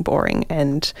depressing, boring,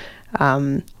 and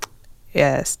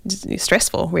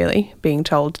stressful, really, being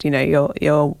told,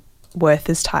 your worth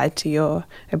is tied to your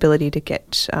ability to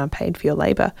get paid for your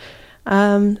labour.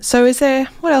 So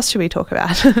what else should we talk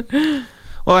about?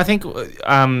 Well, I think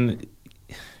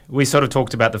we sort of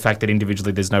talked about the fact that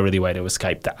individually there's no really way to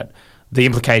escape that. The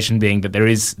implication being that there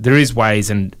is ways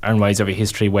and ways over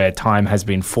history where time has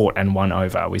been fought and won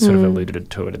over. We sort of alluded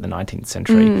to it in the 19th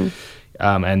century.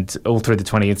 And all through the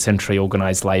 20th century,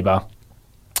 organised labour,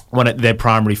 their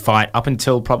primary fight up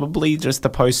until probably just the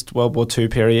post-World War II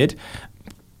period,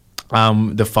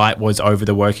 the fight was over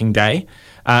the working day.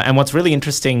 And what's really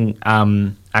interesting,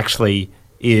 actually,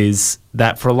 is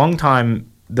that for a long time,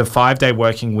 the 5-day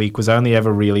working week was only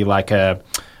ever really like an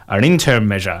interim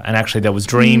measure, and actually there was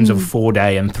dreams of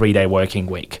 4-day and 3-day working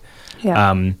week.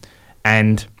 Yeah.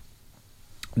 And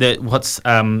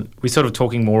we're sort of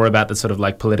talking more about the sort of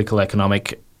like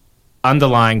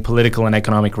underlying political and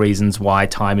economic reasons why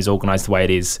time is organised the way it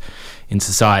is in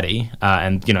society,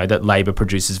 and that labour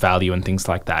produces value and things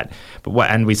like that.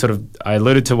 I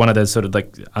alluded to one of the sort of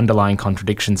like underlying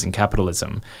contradictions in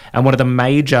capitalism, and one of the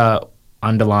major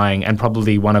underlying and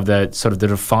probably one of the sort of the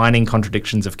defining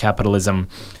contradictions of capitalism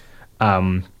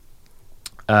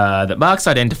that Marx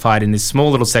identified in this small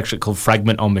little section called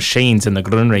Fragment on Machines in the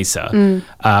Grundrisse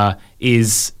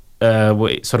is,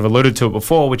 we sort of alluded to it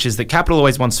before, which is that capital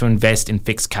always wants to invest in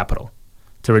fixed capital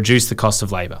to reduce the cost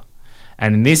of labour.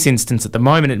 And in this instance, at the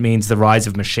moment, it means the rise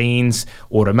of machines,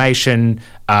 automation,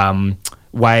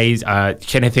 ways,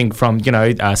 anything from,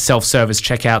 self-service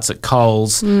checkouts at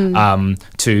Coles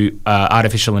to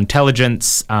artificial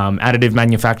intelligence, additive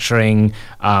manufacturing,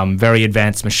 very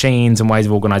advanced machines and ways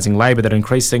of organising labour that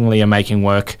increasingly are making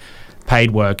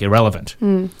paid work irrelevant.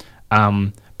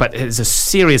 But there's a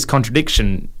serious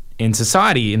contradiction in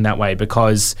society in that way,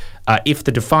 because if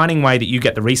the defining way that you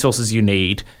get the resources you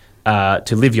need to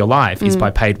live your life is by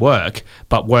paid work,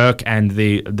 but work and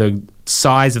the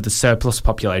size of the surplus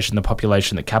population, the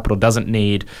population that capital doesn't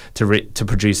need to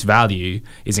produce value,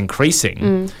 is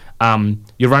increasing,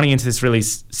 you're running into this really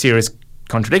serious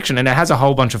contradiction, and it has a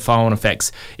whole bunch of flow-on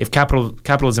effects. If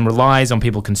capitalism relies on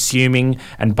people consuming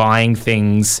and buying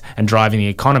things and driving the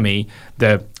economy,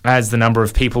 as the number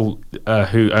of people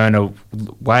who earn a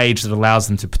wage that allows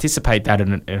them to participate that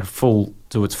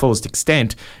to its fullest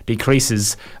extent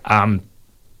decreases,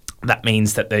 that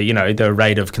means that the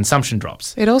rate of consumption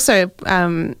drops. It also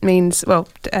means, well,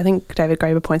 I think David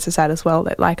Graeber points this out as well,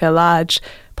 that like a large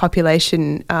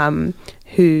population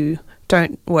who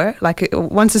don't work, like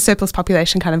once the surplus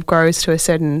population kind of grows to a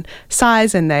certain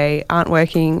size and they aren't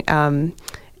working,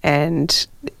 and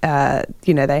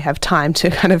they have time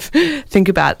to kind of think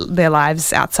about their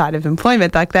lives outside of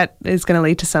employment, like that is going to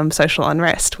lead to some social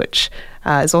unrest, which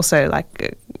is also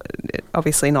like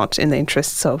obviously not in the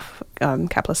interests of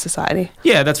capitalist society.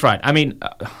 Yeah, that's right. I mean,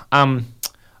 and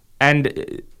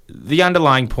the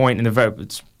underlying point,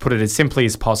 let's put it as simply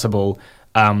as possible,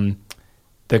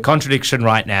 the contradiction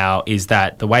right now is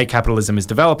that the way capitalism is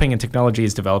developing and technology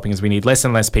is developing is we need less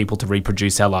and less people to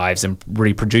reproduce our lives and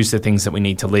reproduce the things that we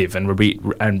need to live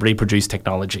and reproduce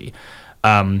technology.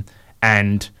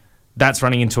 And that's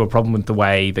running into a problem with the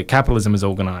way that capitalism is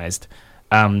organised.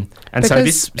 And because, so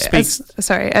this speaks...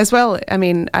 as well, I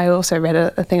mean, I also read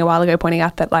a thing a while ago pointing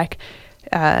out that like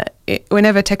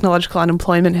whenever technological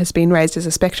unemployment has been raised as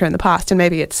a spectre in the past, and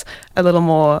maybe it's a little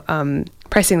more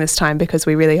pressing this time because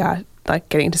we really are like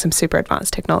getting into some super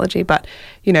advanced technology, but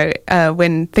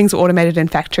when things were automated in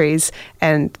factories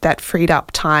and that freed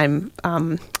up time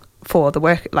for the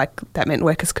work, like that meant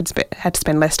workers had to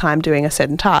spend less time doing a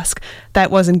certain task.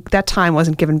 That time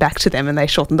wasn't given back to them, and they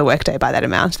shortened the workday by that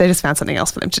amount. They just found something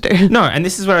else for them to do. No, and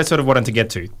this is where I sort of wanted to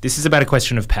get to. This is about a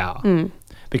question of power,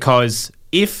 because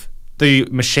if the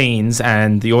machines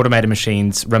and the automated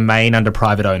machines remain under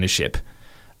private ownership,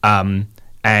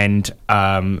 and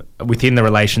within the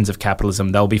relations of capitalism,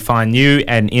 they'll be find new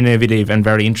and innovative and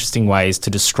very interesting ways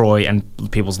to destroy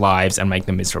people's lives and make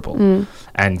them miserable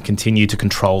and continue to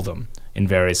control them in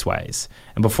various ways.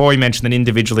 And before we mentioned that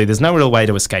individually, there's no real way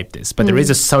to escape this, but there is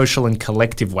a social and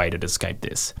collective way to escape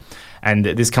this. And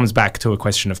this comes back to a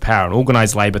question of power. And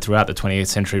organised labour throughout the 20th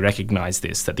century recognised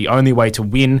this, that the only way to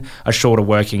win a shorter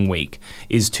working week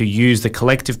is to use the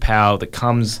collective power that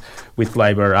comes with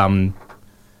labour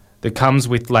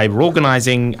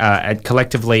organising and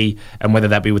collectively, and whether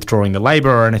that be withdrawing the labour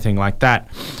or anything like that.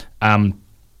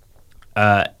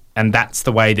 And that's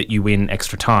the way that you win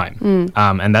extra time.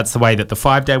 And that's the way that the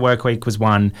 5-day work week was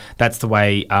won. That's the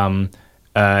way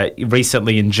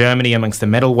recently in Germany amongst the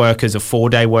metal workers, a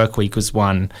 4-day work week was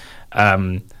won.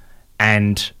 But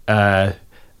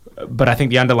I think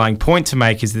the underlying point to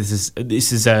make is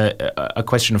this is a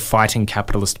question of fighting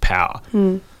capitalist power.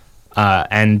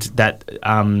 And that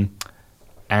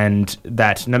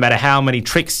no matter how many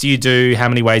tricks you do, how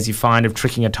many ways you find of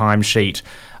tricking a timesheet,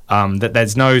 that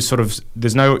there's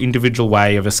no individual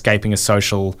way of escaping a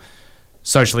socially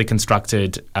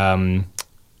constructed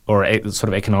or a sort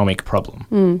of economic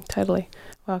problem. Totally.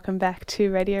 Welcome back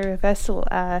to Radio Reversal.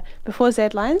 Before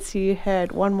Z-Lines, you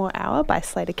heard One More Hour by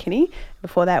Slater Kinney.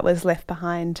 Before that was Left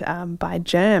Behind by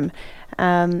Germ.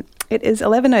 It is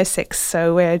 11:06,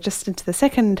 so we're just into the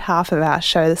second half of our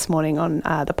show this morning on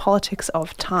the politics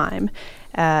of time.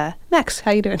 Max,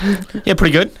 how you doing? Yeah,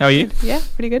 pretty good. How are you? Yeah,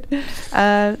 pretty good.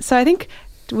 So I think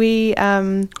we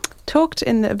talked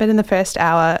in the first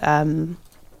hour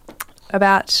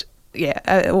about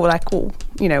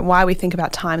why we think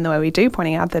about time the way we do,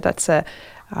 pointing out that that's a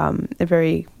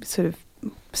very sort of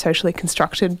socially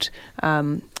constructed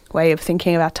way of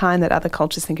thinking about time, that other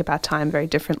cultures think about time very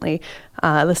differently.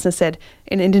 A listener said,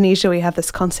 in Indonesia we have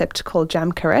this concept called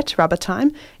jam karet, rubber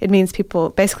time. It means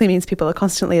people are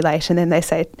constantly late, and then they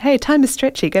say, hey, time is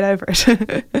stretchy, get over it.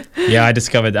 Yeah, I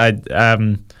discovered,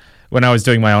 when I was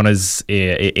doing my honours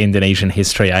in Indonesian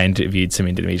history, I interviewed some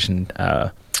Indonesian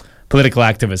political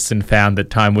activists and found that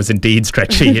time was indeed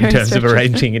stretchy in terms of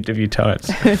arranging interview times.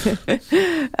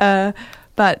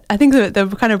 But I think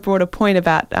the kind of broader point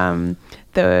about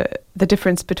the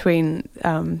difference between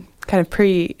kind of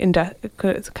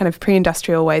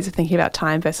pre-industrial ways of thinking about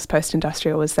time versus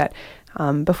post-industrial was that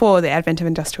before the advent of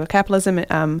industrial capitalism,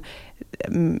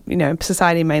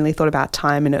 society mainly thought about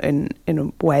time in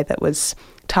a way that was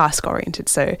task-oriented.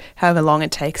 So however long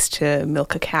it takes to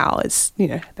milk a cow is,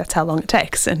 that's how long it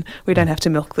takes. And we don't have to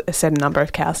milk a certain number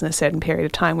of cows in a certain period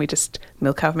of time. We just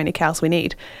milk however many cows we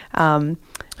need. And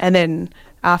then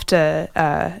after,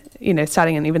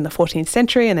 starting in even the 14th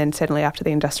century, and then certainly after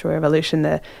the Industrial Revolution,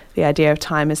 the idea of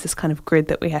time is this kind of grid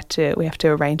that we have to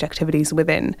arrange activities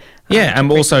within.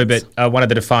 And also, but one of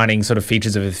the defining sort of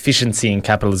features of efficiency in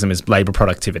capitalism is labour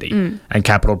productivity and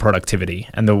capital productivity,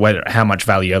 and how much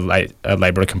value a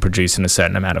labourer can produce in a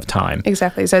certain amount of time.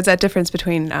 Exactly. So it's that difference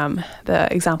between the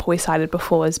example we cited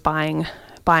before as buying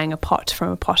a pot from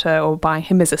a potter or buying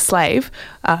him as a slave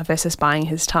versus buying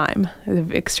his time.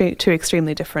 Two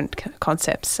extremely different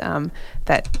concepts now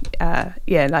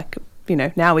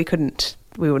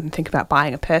we wouldn't think about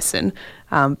buying a person,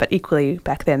 but equally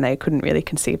back then they couldn't really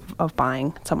conceive of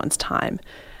buying someone's time.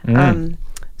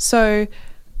 So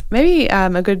maybe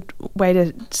a good way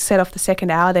to set off the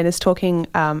second hour then is talking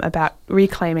about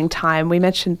reclaiming time. We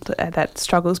mentioned that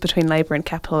struggles between labour and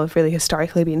capital have really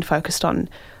historically been focused on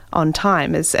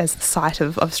time as the site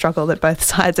of struggle that both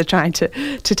sides are trying to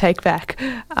take back.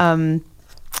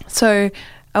 So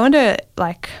I wonder,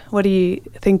 what do you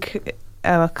think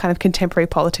kind of contemporary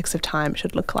politics of time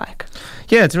should look like?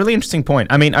 Yeah, it's a really interesting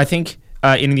point. I mean, I think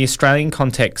in the Australian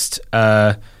context,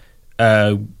 the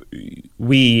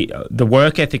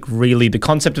work ethic really, the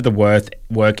concept of the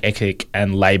work ethic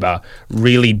and labour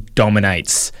really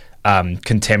dominates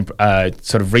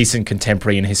sort of recent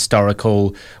contemporary and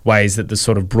historical ways that the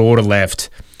sort of broader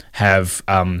left have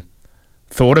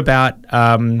thought about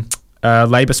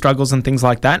labour struggles and things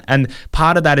like that. And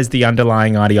part of that is the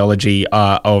underlying ideology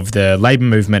of the labour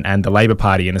movement and the Labour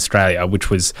Party in Australia, which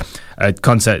was a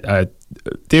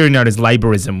theory known as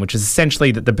labourism, which is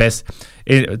essentially that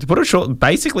to put it short,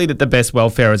 basically that the best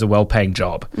welfare is a well-paying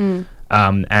job.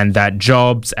 And that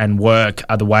jobs and work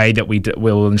are the way that we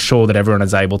will ensure that everyone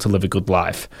is able to live a good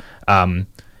life in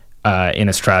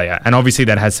Australia. And obviously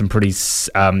that has some pretty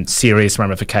serious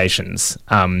ramifications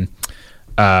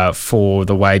for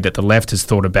the way that the left has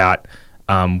thought about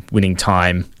winning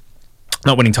time.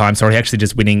 Not winning time, sorry, actually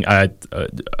just winning a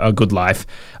good life.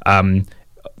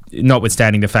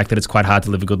 Notwithstanding the fact that it's quite hard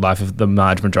to live a good life if the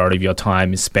large majority of your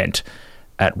time is spent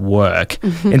at work.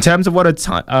 In terms of what a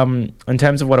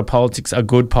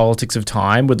good politics of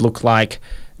time would look like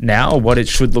now, or what it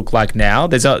should look like now,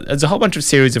 there's a whole bunch of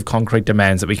series of concrete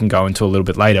demands that we can go into a little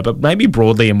bit later, but maybe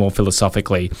broadly and more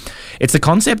philosophically, it's the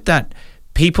concept that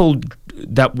people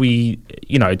that we,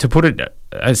 to put it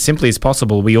as simply as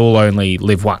possible, we all only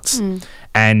live once.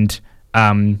 And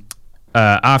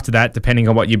after that, depending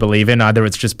on what you believe in, either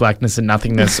it's just blackness and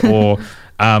nothingness or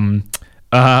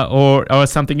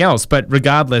something else. But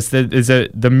regardless, there's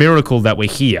the miracle that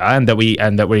we're here and that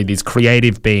we're these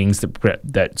creative beings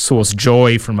that source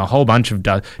joy from a whole bunch of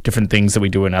different things that we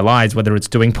do in our lives, whether it's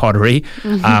doing pottery,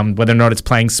 whether or not it's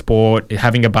playing sport,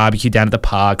 having a barbecue down at the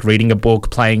park, reading a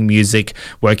book, playing music,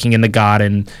 working in the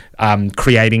garden,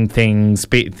 creating things,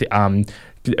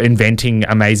 inventing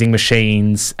amazing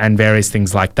machines and various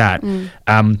things like that.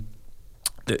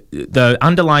 The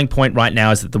underlying point right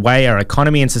now is that the way our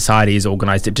economy and society is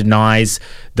organised, it denies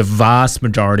the vast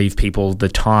majority of people the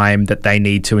time that they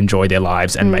need to enjoy their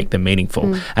lives and make them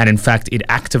meaningful. And in fact, it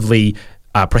actively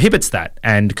prohibits that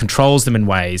and controls them in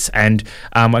ways. And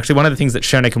actually one of the things that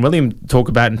Schoeneck and William talk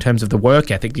about in terms of the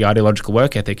work ethic, the ideological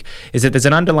work ethic, is that there's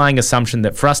an underlying assumption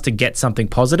that for us to get something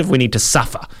positive, we need to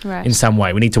suffer in some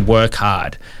way. We need to work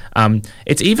hard.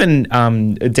 It's even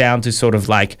down to sort of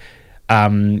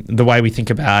the way we think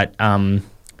about,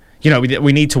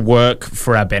 we need to work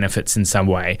for our benefits in some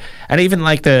way. And even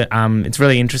it's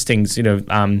really interesting,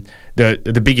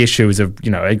 the big issue is a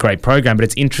great program, but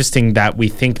it's interesting that we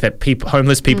think that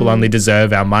homeless people only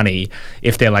deserve our money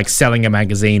if they're selling a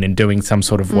magazine and doing some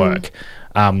sort of work.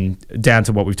 Down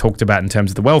to what we've talked about in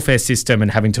terms of the welfare system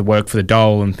and having to work for the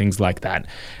dole and things like that.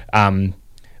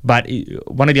 But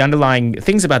one of the underlying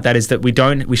things about that is that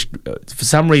for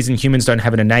some reason, humans don't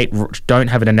have an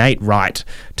innate right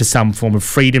to some form of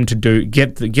freedom to be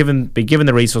given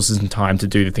the resources and time to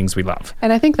do the things we love.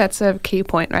 And I think that's a key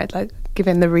point, right?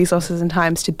 Given the resources and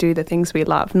times to do the things we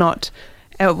love, not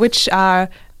which are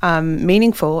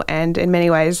meaningful and in many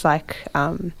ways I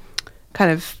don't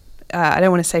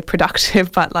want to say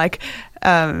productive, but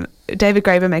David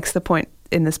Graeber makes the point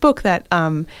in this book that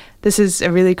this is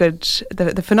a really good,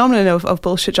 the phenomenon of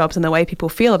bullshit jobs and the way people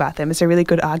feel about them is a really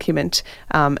good argument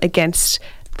against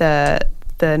the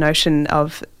notion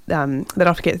of that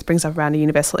often brings up around a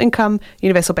universal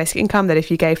basic income, that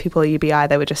if you gave people a UBI,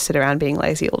 they would just sit around being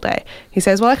lazy all day. He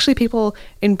says, well, actually people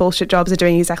in bullshit jobs are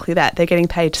doing exactly that. They're getting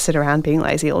paid to sit around being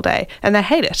lazy all day and they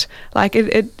hate it.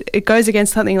 It goes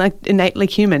against something innately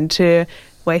human to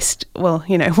waste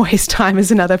time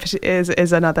is another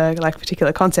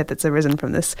particular concept that's arisen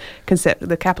from this concept,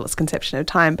 the capitalist conception of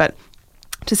time. But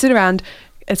to sit around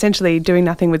essentially doing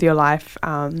nothing with your life,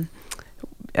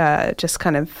 just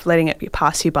kind of letting it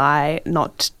pass you by,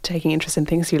 not taking interest in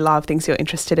things you love, things you're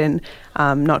interested in,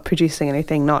 not producing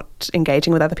anything, not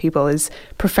engaging with other people is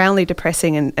profoundly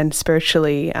depressing and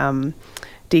spiritually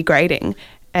degrading.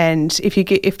 And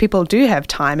if people do have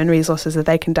time and resources that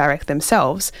they can direct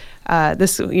themselves,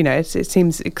 it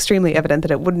seems extremely evident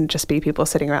that it wouldn't just be people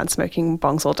sitting around smoking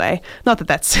bongs all day. Not that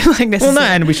that's like necessary. Well,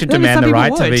 no, and we should demand the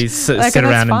right to sit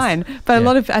around. That's fine.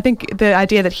 But I think the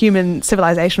idea that human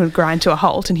civilization would grind to a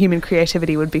halt and human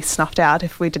creativity would be snuffed out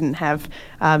if we didn't have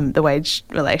the wage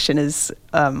relation is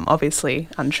obviously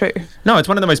untrue. No, it's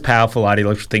one of the most powerful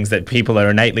ideological things that people are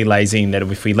innately lazy, and that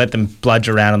if we let them bludge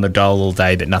around on the dole all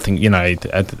day, that nothing,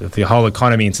 the whole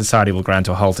economy and society will grind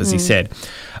to a halt, as you said.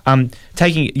 There's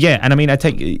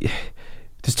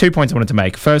 2 points I wanted to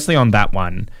make. Firstly, on that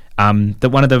one, that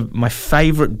one of my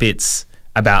favourite bits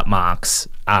about Marx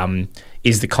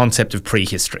is the concept of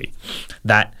prehistory.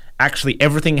 That actually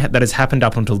everything that has happened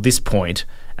up until this point,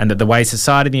 and that the way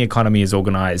society and the economy is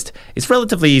organised, is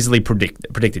relatively easily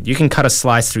predicted. You can cut a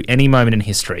slice through any moment in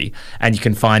history, and you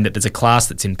can find that there's a class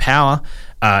that's in power,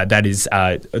 that is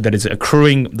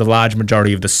accruing the large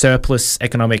majority of the surplus,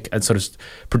 economic and sort of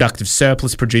productive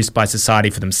surplus produced by society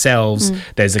for themselves.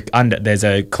 There's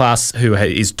a class who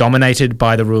is dominated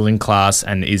by the ruling class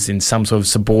and is in some sort of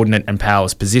subordinate and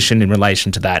powerless position in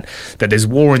relation to that. That there's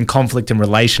war and conflict in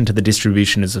relation to the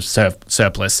distribution of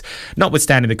surplus,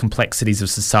 notwithstanding the complexities of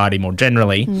society more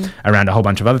generally around a whole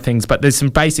bunch of other things. But there's some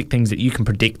basic things that you can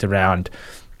predict around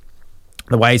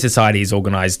the way society is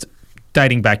organised,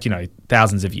 dating back,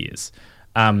 thousands of years.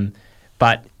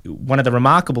 But one of the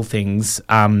remarkable things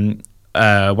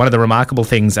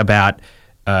about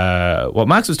what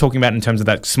Marx was talking about in terms of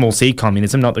that small c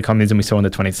communism, not the communism we saw in the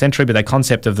 20th century, but that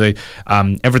concept of the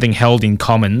everything held in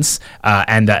commons,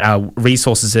 and that our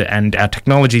resources and our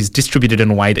technology is distributed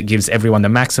in a way that gives everyone the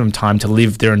maximum time to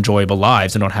live their enjoyable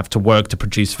lives and not have to work to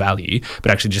produce value,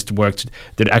 but actually just give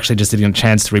them a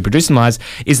chance to reproduce in lives,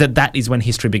 is that is when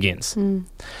history begins.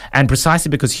 And precisely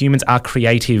because humans are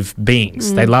creative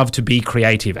beings, they love to be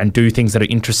creative and do things that are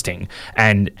interesting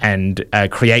and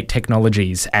create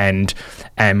technologies and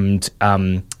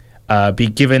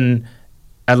be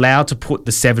allowed to put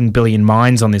the 7 billion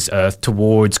minds on this earth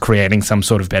towards creating some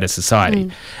sort of better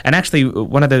society. And actually,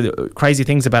 one of the crazy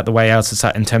things about the way our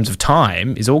society, in terms of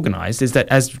time, is organised is that,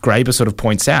 as Graeber sort of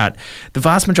points out, the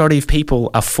vast majority of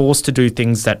people are forced to do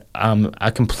things that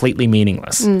are completely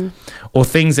meaningless, or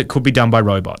things that could be done by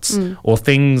robots, or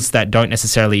things that don't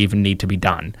necessarily even need to be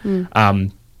done.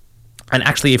 And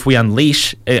actually, if we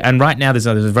unleash, and right now there's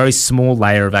a very small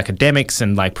layer of academics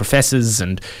and like professors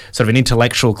and sort of an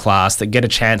intellectual class that get a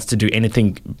chance to do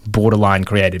anything borderline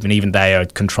creative, and even they are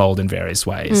controlled in various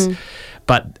ways.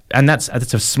 And that's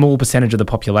a small percentage of the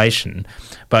population.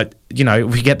 But,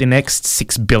 if we get the next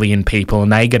 6 billion people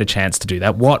and they get a chance to do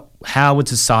that, how would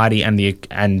society and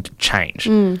change?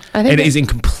 I think it is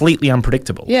completely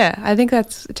unpredictable. Yeah, I think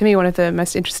that's, to me, one of the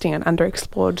most interesting and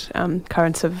underexplored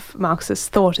currents of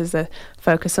Marxist thought is the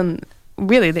focus on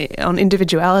on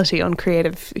individuality, on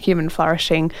creative human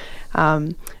flourishing,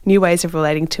 new ways of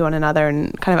relating to one another,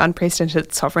 and kind of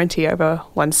unprecedented sovereignty over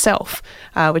oneself,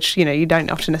 which you don't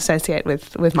often associate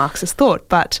with Marxist thought,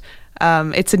 but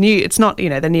it's not the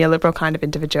neoliberal kind of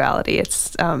individuality.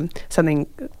 It's something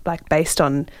like based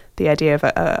on the idea of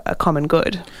a common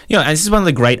good. And this is one of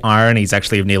the great ironies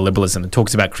actually of neoliberalism. It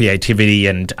talks about creativity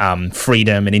and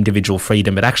freedom and individual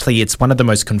freedom, but actually it's one of the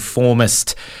most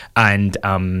conformist and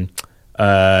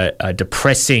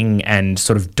depressing and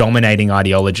sort of dominating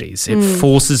ideologies. It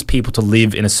forces people to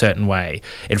live in a certain way.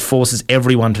 It forces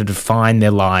everyone to define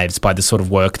their lives by the sort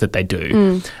of work that they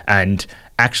do. And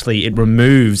actually it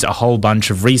removes a whole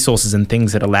bunch of resources and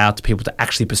things that allow people to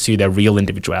actually pursue their real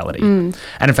individuality. And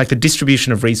in fact, the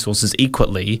distribution of resources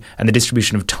equally and the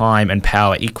distribution of time and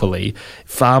power equally,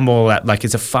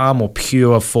 it's a far more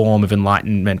pure form of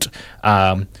Enlightenment,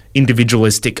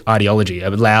 individualistic ideology.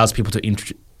 It allows people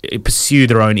to pursue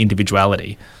their own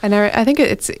individuality. And I think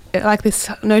it's like this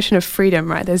notion of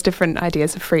freedom, right? There's different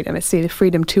ideas of freedom. It's either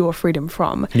freedom to or freedom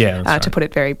from, to put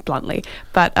it very bluntly.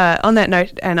 But on that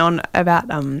note, and on about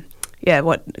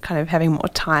what kind of having more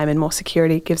time and more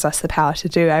security gives us the power to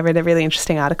do, I read a really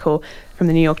interesting article from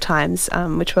the New York Times,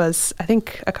 which was, I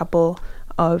think, it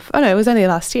was only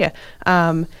last year.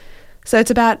 So it's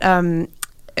about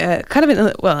I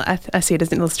see it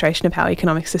as an illustration of how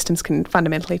economic systems can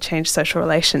fundamentally change social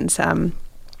relations.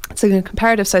 It's a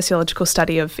comparative sociological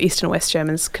study of East and West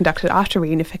Germans conducted after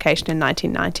reunification in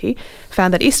 1990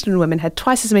 found that Eastern women had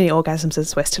twice as many orgasms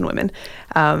as Western women.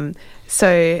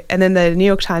 So, and then the New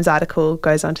York Times article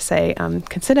goes on to say,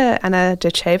 consider Anna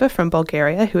Dercheva from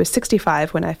Bulgaria, who was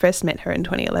 65 when I first met her in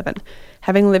 2011.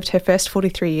 Having lived her first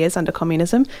 43 years under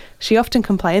communism, she often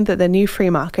complained that the new free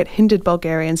market hindered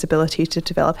Bulgarians' ability to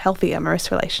develop healthy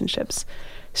amorous relationships.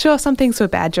 Sure, some things were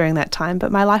bad during that time,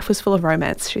 but my life was full of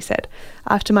romance, she said.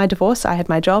 After my divorce, I had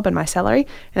my job and my salary,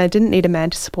 and I didn't need a man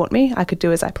to support me. I could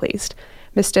do as I pleased.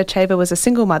 Ms. Dercheva was a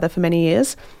single mother for many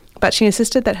years, but she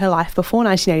insisted that her life before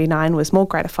 1989 was more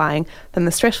gratifying than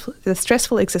the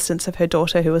stressful existence of her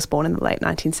daughter, who was born in the late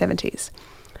 1970s.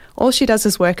 All she does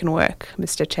is work and work,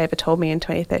 Mr. Dercheva told me in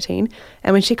 2013,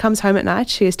 and when she comes home at night,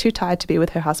 she is too tired to be with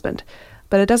her husband.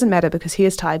 But it doesn't matter because he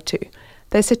is tired too.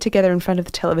 They sit together in front of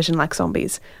the television like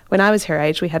zombies. When I was her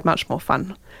age, we had much more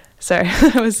fun. So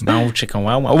it was... Wow, chicken,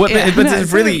 wow, wow. But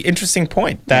it's a really interesting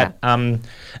point that... and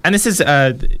this is...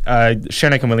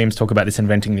 Schoeneck and Williams talk about this in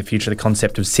Inventing the Future, the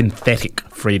concept of synthetic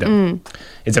freedom.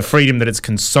 It's a freedom that is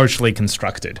socially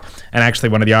constructed. And actually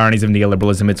one of the ironies of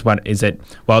neoliberalism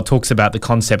while it talks about the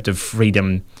concept of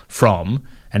freedom from...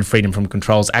 and freedom from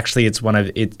controls, actually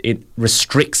it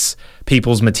restricts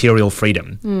people's material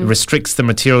freedom. It restricts the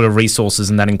material resources,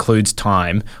 and that includes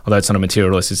time, although it's not a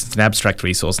material resource, it's an abstract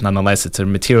resource. Nonetheless, it's a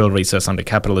material resource under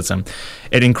capitalism.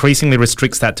 It increasingly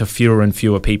restricts that to fewer and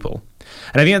fewer people.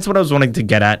 And I think that's what I was wanting to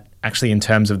get at, actually, in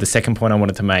terms of the second point I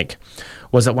wanted to make,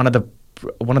 was that one of the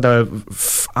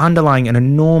underlying and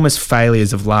enormous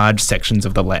failures of large sections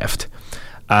of the left,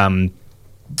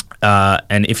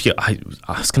 and if you, I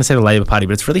was going to say the Labor Party,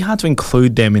 but it's really hard to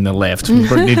include them in the left.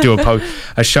 We need to do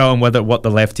a show on what the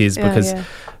left is, because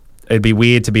it'd be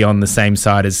weird to be on the same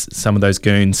side as some of those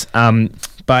goons.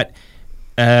 But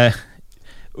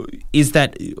is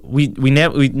that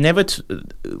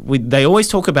they always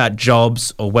talk about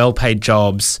jobs or well-paid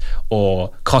jobs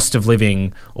or cost of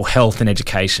living or health and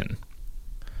education.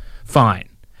 Fine,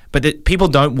 but people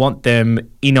don't want them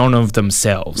in on of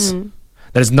themselves.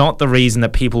 That is not the reason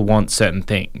that people want certain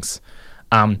things.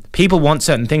 People want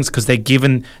certain things because that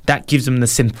gives them the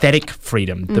synthetic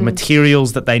freedom, the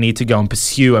materials that they need to go and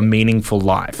pursue a meaningful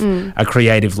life, a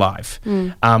creative life.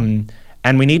 And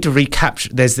we need to recapture,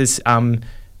 there's this, and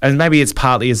maybe it's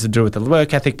partly has to do with the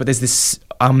work ethic, but there's this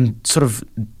sort of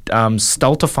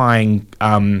stultifying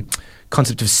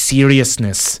concept of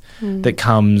seriousness that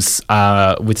comes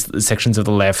with sections of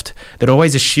the left that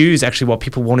always eschews actually what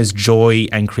people want is joy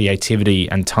and creativity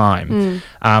and time.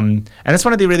 And that's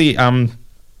one of the really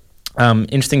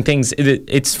interesting things.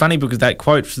 It's funny because that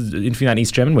quote, interviewing that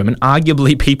East German women,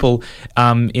 arguably people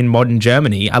in modern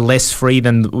Germany are less free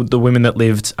than the women that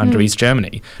lived under East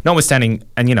Germany. Notwithstanding,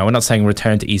 and we're not saying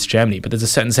return to East Germany, but there's a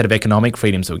certain set of economic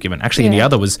freedoms that were given. Actually, the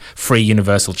other was free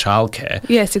universal childcare.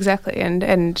 Yes, exactly. And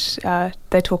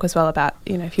they talk as well about,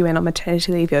 if you went on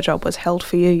maternity leave, your job was held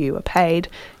for you, you were paid,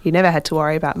 you never had to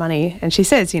worry about money. And she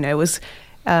says, it was...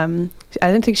 I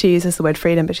don't think she uses the word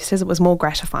freedom, but she says it was more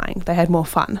gratifying. They had more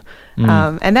fun.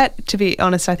 And that, to be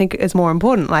honest, I think is more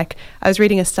important. Like, I was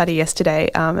reading a study yesterday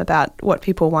about what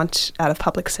people want out of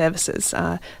public services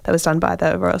that was done by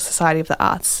the Royal Society of the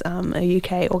Arts, a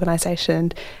UK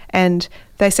organisation. And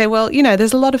they say, well,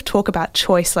 there's a lot of talk about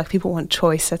choice, like people want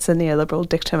choice. That's a neoliberal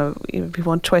dictum of people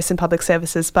want choice in public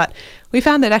services. But we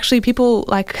found that actually people,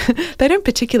 they don't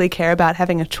particularly care about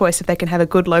having a choice if they can have a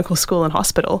good local school and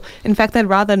hospital. In fact, they'd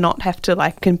rather not have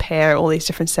to compare all these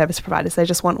different service providers. They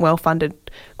just want well-funded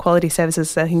quality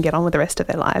services so they can get on with the rest of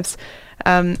their lives.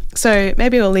 So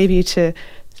maybe we'll leave you to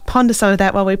ponder some of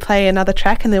that while we play another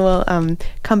track, and then we'll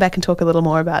come back and talk a little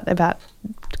more about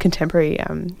contemporary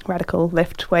radical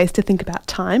left ways to think about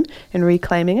time and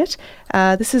reclaiming it.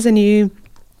 This is a new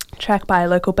track by a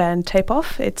local band, Tape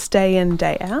Off. It's Day In,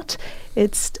 Day Out.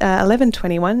 It's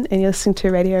 11:21, and you're listening to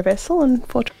Radio Reversal on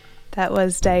 4. That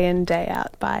was Day In, Day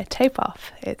Out by Tape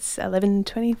Off. It's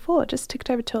 11:24, just ticked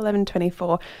over to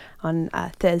 11:24 on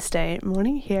Thursday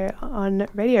morning here on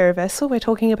Radio Reversal. We're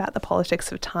talking about the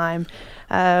politics of time.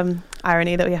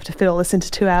 Irony that we have to fit all this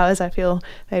into 2 hours. I feel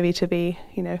maybe to be,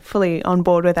 fully on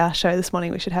board with our show this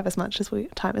morning, we should have as much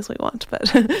time as we want. But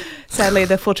sadly,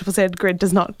 the 4ZZZ grid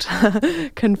does not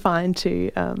confine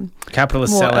to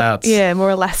capitalist sellouts.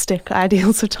 More elastic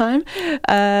ideals of time.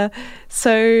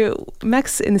 So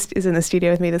Max is in the studio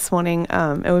with me this morning,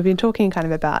 and we've been talking kind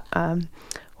of about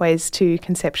ways to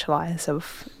conceptualize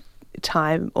of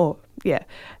time,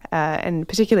 and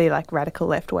particularly radical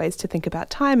left ways to think about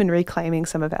time and reclaiming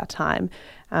some of our time.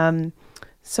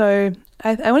 So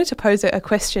I wanted to pose a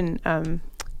question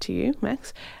to you,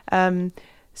 Max.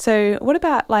 So what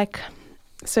about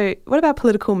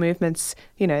political movements?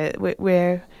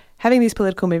 We're having these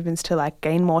political movements to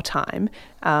gain more time,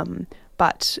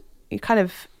 but you kind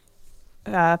of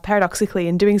paradoxically,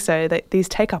 in doing so, these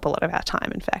take up a lot of our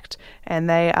time, in fact, and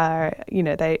they are,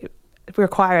 they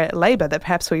require labour that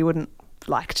perhaps we wouldn't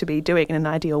like to be doing in an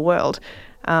ideal world.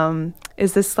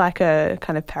 Is this like a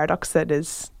kind of paradox that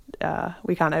is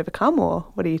we can't overcome, or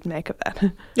what do you make of that?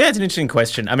 Yeah, it's an interesting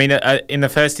question. I mean, in the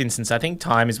first instance, I think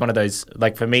time is one of those,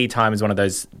 like for me, time is one of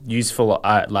those useful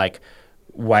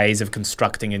ways of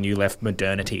constructing a new left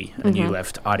modernity, a new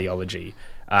left ideology,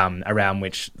 around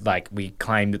which we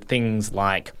claim that things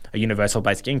like a universal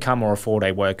basic income or a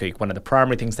 4-day work week, one of the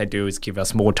primary things they do is give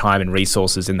us more time and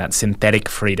resources in that synthetic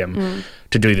freedom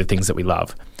to do the things that we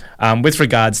love. With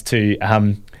regards to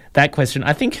that question,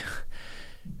 I think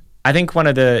one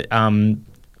of the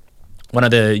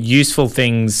useful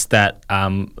things that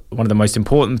one of the most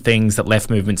important things that left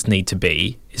movements need to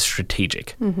be is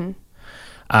strategic.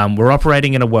 We're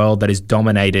operating in a world that is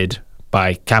dominated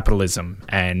by capitalism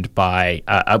and by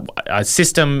a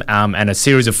system and a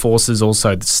series of forces,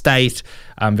 also the state,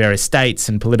 various states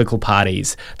and political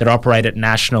parties that operate at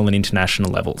national and international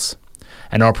levels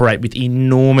and operate with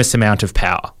enormous amount of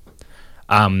power.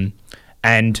 In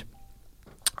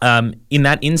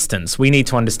that instance, we need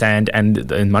to understand,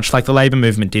 and much like the labour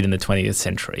movement did in the 20th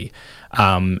century,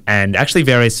 and actually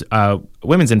various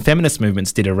women's and feminist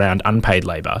movements did around unpaid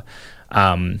labour,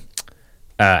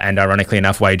 and ironically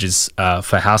enough, wages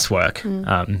for housework,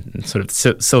 sort of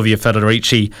Silvia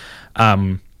Federici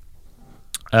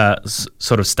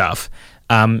sort of stuff,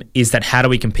 is that how do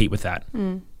we compete with that?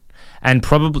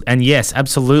 And yes,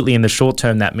 absolutely, in the short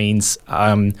term, that means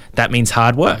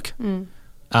hard work.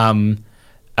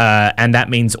 And that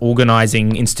means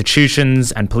organising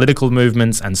institutions and political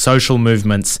movements and social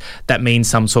movements. That means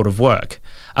some sort of work.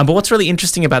 But what's really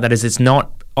interesting about that is it's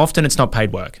not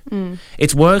paid work.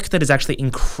 It's work that is actually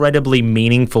incredibly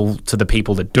meaningful to the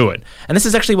people that do it. And this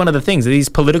is actually one of the things, these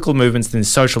political movements and this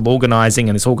social organising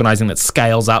and this organising that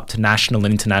scales up to national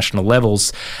and international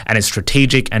levels and is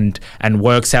strategic and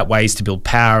works out ways to build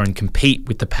power and compete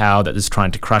with the power that is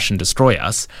trying to crush and destroy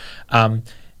us,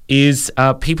 is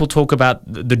people talk about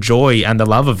the joy and the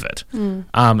love of it. And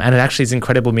it actually is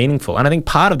incredibly meaningful. And I think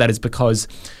part of that is because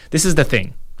this is the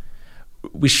thing.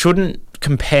 We shouldn't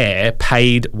compare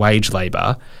paid wage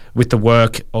labour with the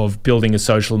work of building a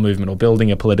social movement or building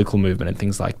a political movement and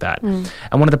things like that. And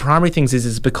one of the primary things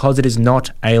is because it is not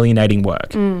alienating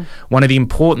work. One of the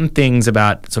important things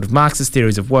about sort of Marxist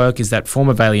theories of work is that form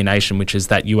of alienation, which is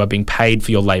that you are being paid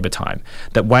for your labour time.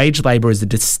 That wage labour is a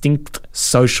distinct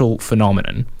social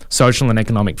phenomenon, social and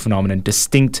economic phenomenon,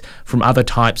 distinct from other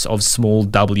types of small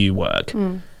W work.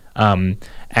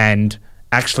 And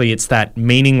actually, it's that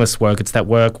meaningless work. It's that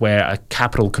work where a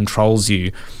capital controls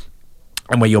you,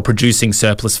 and where you're producing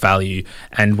surplus value,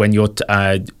 and when your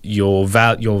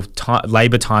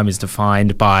labour time is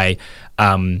defined by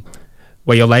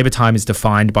where your labour time is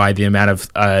defined by the amount of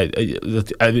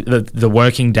the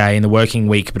working day and the working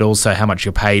week, but also how much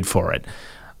you're paid for it.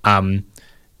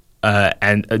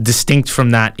 And distinct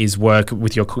from that is work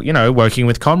with working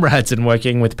with comrades and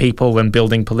working with people and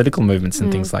building political movements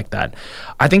and things like that.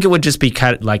 I think it would just be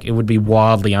it would be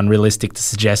wildly unrealistic to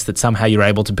suggest that somehow you're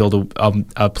able to build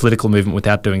a political movement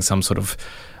without doing some sort of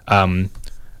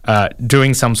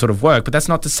work. But that's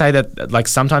not to say that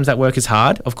sometimes that work is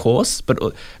hard, of course,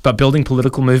 but building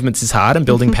political movements is hard and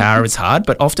building power is hard,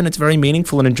 but often it's very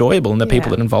meaningful and enjoyable, and the people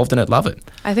that are involved in it love it.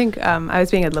 I think I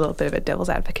was being a little bit of a devil's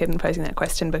advocate in posing that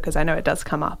question because I know it does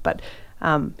come up, but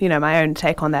my own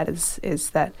take on that is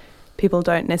that people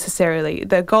don't necessarily,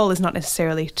 the goal is not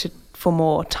necessarily for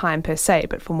more time per se,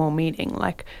 but for more meaning,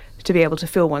 like to be able to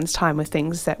fill one's time with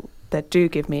things that do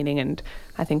give meaning, and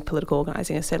I think political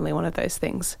organising is certainly one of those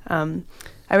things. I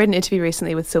read an interview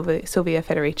recently with Silvia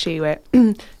Federici where,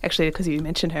 actually because you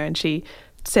mentioned her, and she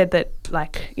said that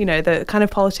the kind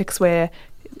of politics where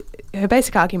her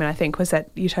basic argument, I think, was that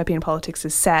utopian politics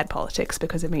is sad politics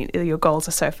because your goals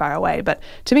are so far away. But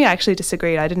to me, I actually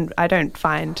disagreed. I don't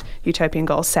find utopian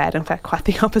goals sad. In fact, quite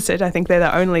the opposite. I think they're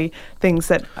the only things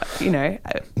that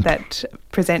that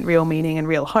present real meaning and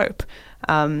real hope.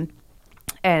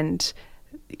 And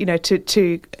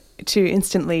to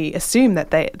instantly assume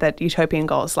that utopian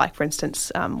goals, like for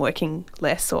instance working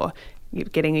less or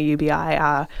getting a UBI,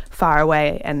 are far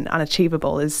away and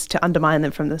unachievable, is to undermine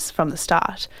them from the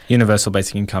start. Universal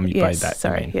basic income,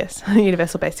 Yes,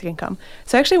 universal basic income.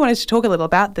 So I actually wanted to talk a little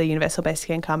about the universal basic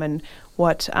income and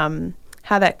what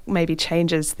how that maybe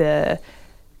changes the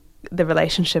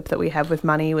relationship that we have with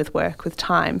money, with work, with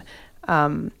time,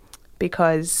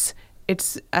 because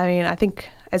I think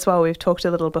as well we've talked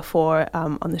a little before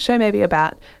on the show maybe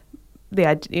about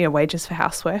wages for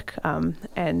housework,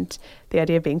 and the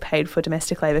idea of being paid for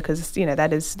domestic labour, because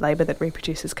that is labour that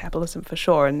reproduces capitalism for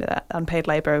sure, and unpaid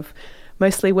labour of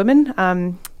mostly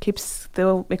women keeps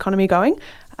the economy going.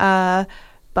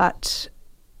 But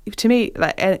to me,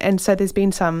 so there's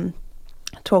been some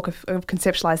talk of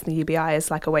conceptualising the UBI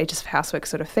as like a wages for housework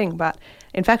sort of thing, but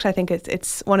in fact I think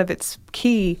it's one of its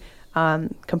key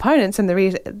components, and the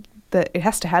reason that it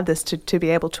has to have this to be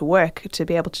able to work, to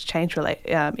be able to change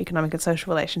economic and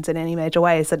social relations in any major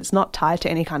way, is that it's not tied to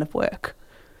any kind of work.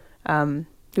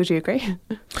 Would you agree?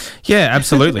 Yeah,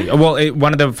 absolutely. Well,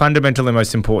 one of the fundamental and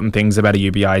most important things about a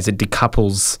UBI is it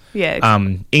decouples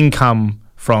income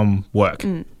from work.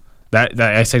 That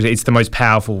essentially, it's the most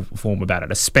powerful form about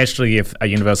it, especially if a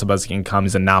universal basic income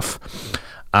is enough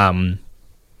to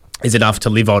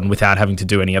live on without having to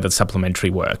do any other supplementary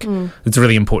work. It's a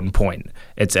really important point.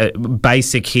 It's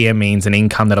basic here means an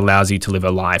income that allows you to live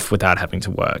a life without having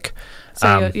to work.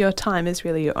 So your time is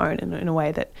really your own in a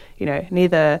way that,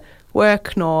 neither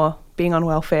work nor being on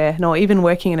welfare, nor even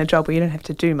working in a job where you don't have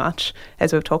to do much,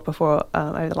 as we've talked before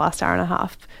over the last hour and a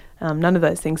half. None of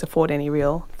those things afford any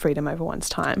real freedom over one's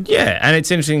time. Yeah, and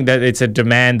it's interesting that it's a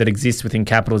demand that exists within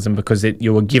capitalism because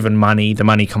you are given money, the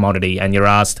money commodity, and you're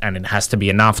asked, and it has to be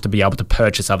enough to be able to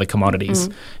purchase other commodities,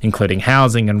 including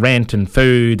housing and rent and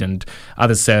food and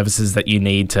other services that you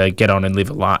need to get on and live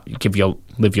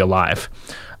your life.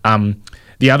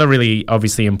 The other really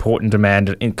obviously important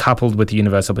demand, coupled with the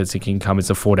universal basic income,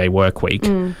 is a 4-day work week.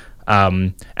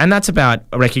 And that's about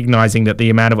recognising that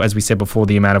the amount of, as we said before,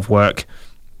 the amount of work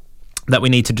that we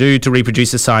need to do to reproduce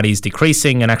society is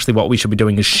decreasing, and actually what we should be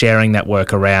doing is sharing that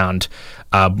work around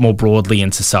more broadly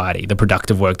in society, the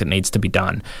productive work that needs to be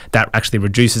done. That actually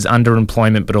reduces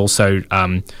underemployment, but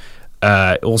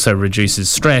also reduces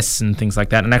stress and things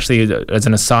like that. And actually, as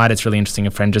an aside, it's really interesting.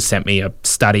 A friend just sent me a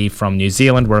study from New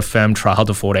Zealand where a firm trialled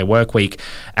a 4-day work week,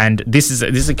 and this is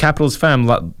a capitalist firm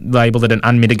labelled it an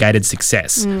unmitigated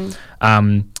success.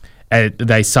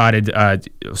 They cited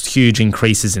huge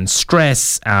increases in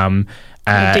stress.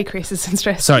 Decreases in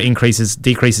stress. So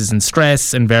decreases in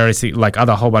stress, and various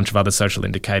whole bunch of other social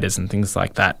indicators and things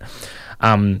like that.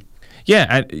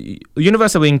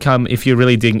 Universal income, if you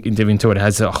really dig into it,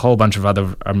 has a whole bunch of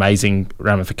other amazing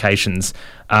ramifications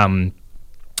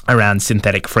around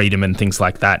synthetic freedom and things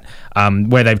like that,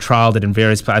 where they've trialled it in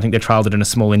I think they trialled it in a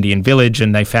small Indian village,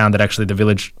 and they found that actually the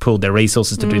village pooled their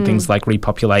resources to do things like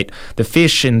repopulate the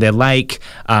fish in their lake.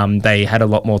 They had a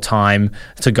lot more time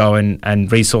to go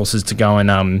and resources to go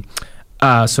and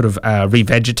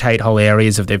revegetate whole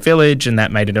areas of their village, and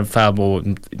that made it a far more,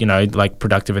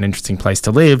 productive and interesting place to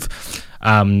live,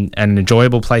 and an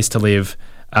enjoyable place to live.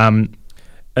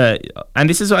 And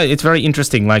this is why it's very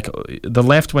interesting. Like the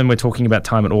left, when we're talking about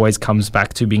time, it always comes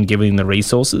back to being given the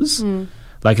resources.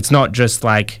 It's not just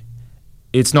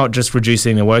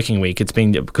reducing the working week. It's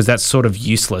because that's sort of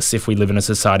useless if we live in a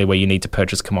society where you need to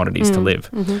purchase commodities to live.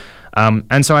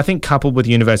 And so I think coupled with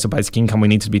universal basic income, we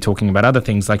need to be talking about other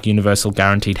things like universal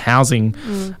guaranteed housing.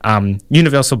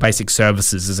 Universal basic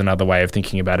services is another way of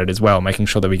thinking about it as well, making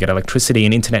sure that we get electricity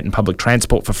and internet and public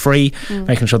transport for free,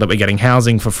 making sure that we're getting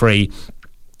housing for free.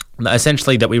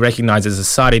 Essentially, that we recognise as a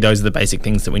society, those are the basic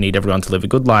things that we need everyone to live a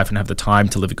good life and have the time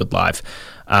to live a good life.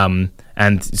 And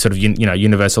sort of,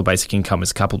 universal basic income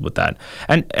is coupled with that.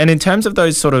 And in terms of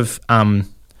those sort of,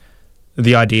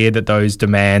 the idea that those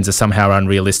demands are somehow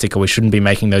unrealistic, or we shouldn't be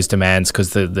making those demands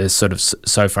because they're sort of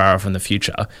so far off in the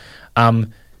future.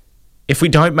 If we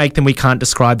don't make them, we can't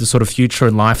describe the sort of future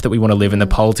and life that we want to live in, the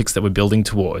politics that we're building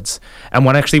towards. And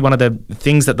one of the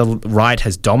things that the right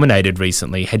has dominated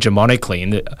recently, hegemonically,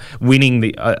 and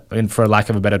winning and for lack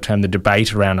of a better term, the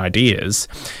debate around ideas,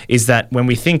 is that when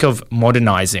we think of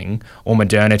modernizing or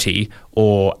modernity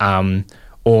or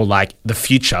like the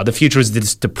future is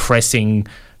this depressing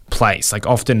place. Like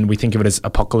often we think of it as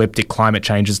apocalyptic. Climate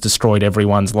change has destroyed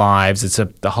everyone's lives.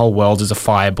 The whole world is a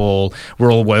fireball.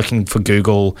 We're all working for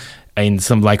Google in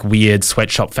some like weird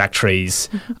sweatshop factories.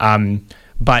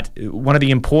 But one of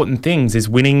the important things is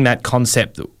winning that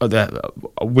concept,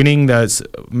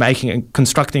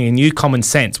 constructing a new common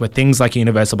sense where things like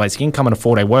universal basic income and a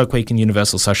 4-day work week and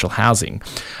universal social housing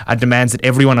are demands that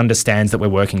everyone understands that we're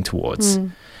working towards.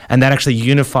 And that actually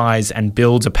unifies and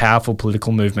builds a powerful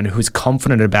political movement who's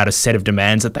confident about a set of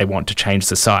demands that they want to change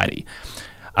society.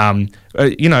 At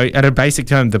a basic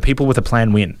term, the people with a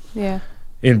plan win. Yeah.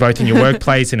 In both in your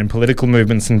workplace and in political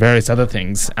movements and various other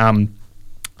things. And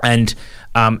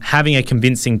having a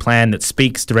convincing plan that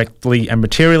speaks directly and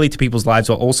materially to people's lives,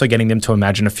 while also getting them to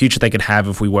imagine a future they could have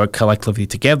if we work collectively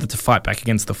together to fight back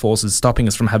against the forces stopping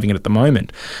us from having it at the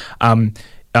moment,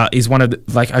 is one of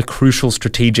a crucial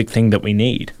strategic thing that we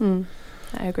need.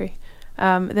 I agree.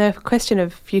 The question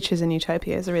of futures and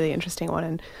utopia is a really interesting one,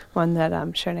 and one that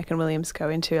Schoeneck and Williams go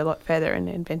into a lot further in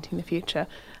Inventing the Future,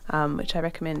 which I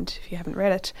recommend if you haven't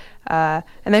read it. And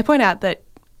they point out that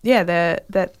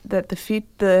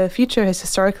the future has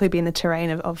historically been the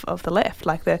terrain of the left,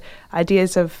 like the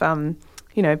ideas of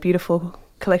beautiful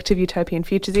collective utopian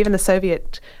futures. Even the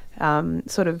Soviet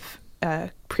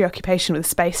preoccupation with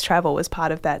space travel was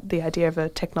part of that. The idea of a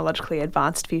technologically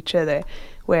advanced future there,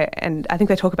 and I think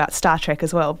they talk about Star Trek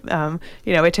as well.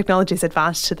 Where technology is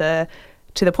advanced to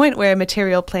the point where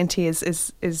material plenty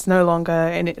is no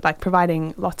longer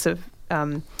providing lots of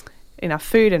enough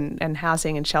food and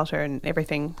housing and shelter and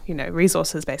everything,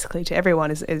 resources basically to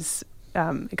everyone is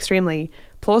extremely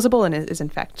plausible and is in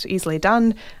fact easily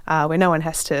done, where no one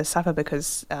has to suffer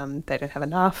because they don't have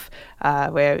enough,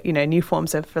 where new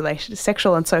forms of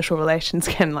sexual and social relations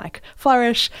can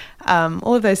flourish.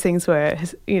 All of those things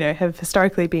have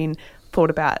historically been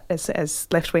thought about as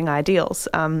left-wing ideals.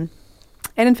 And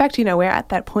in fact, we're at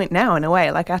that point now in a way.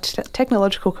 Our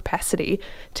technological capacity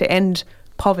to end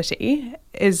poverty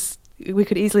we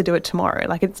could easily do it tomorrow.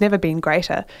 It's never been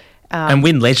greater. And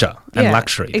win leisure and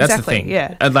luxury. Exactly, that's the thing.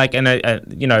 Yeah.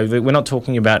 We're not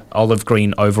talking about olive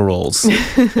green overalls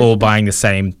or buying the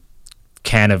same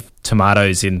can of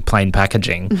tomatoes in plain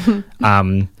packaging.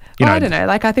 I don't know.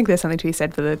 I think there's something to be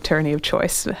said for the tyranny of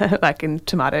choice, in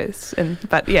tomatoes.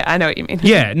 But yeah, I know what you mean.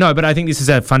 Yeah, no, but I think this is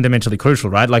fundamentally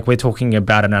crucial, right? We're talking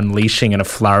about an unleashing and a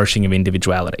flourishing of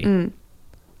individuality.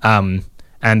 And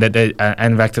that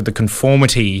and the fact that the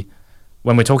conformity.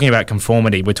 When we're talking about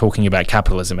conformity, we're talking about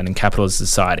capitalism and in capitalist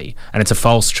society, and it's a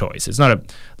false choice. It's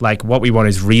not what we want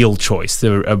is real choice,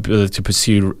 the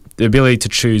ability to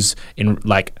choose in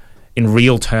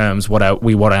real terms what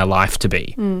we want our life to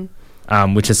be,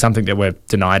 which is something that we're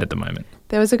denied at the moment.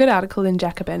 There was a good article in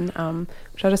Jacobin,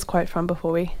 which I'll just quote from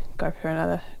before we go for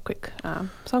another quick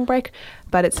song break,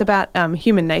 but it's about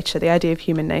human nature, the idea of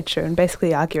human nature, and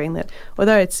basically arguing that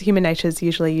although human nature is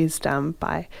usually used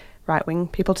by right-wing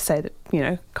people to say that,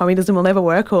 communism will never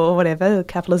work or whatever.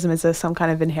 Capitalism is some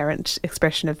kind of inherent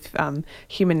expression of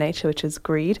human nature, which is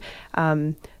greed.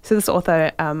 So this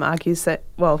author argues that,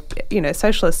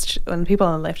 socialists and people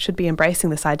on the left should be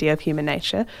embracing this idea of human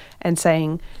nature and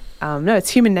saying, no, it's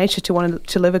human nature to want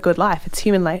to live a good life. It's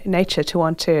human nature to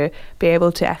want to be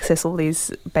able to access all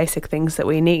these basic things that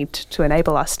we need to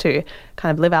enable us to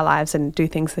kind of live our lives and do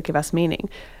things that give us meaning.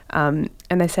 And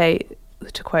they say,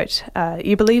 to quote,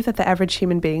 you believe that the average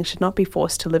human being should not be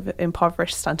forced to live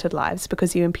impoverished, stunted lives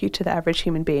because you impute to the average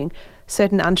human being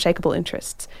certain unshakable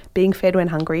interests, being fed when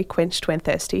hungry, quenched when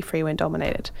thirsty, free when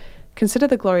dominated. Consider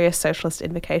the glorious socialist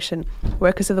invocation,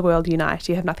 workers of the world unite,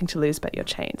 you have nothing to lose but your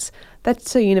chains.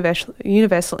 That's a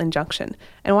universal injunction.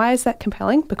 And why is that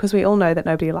compelling? Because we all know that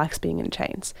nobody likes being in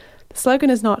chains. The slogan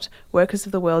is not, workers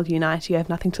of the world unite, you have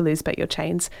nothing to lose but your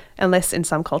chains, unless in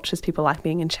some cultures people like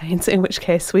being in chains, in which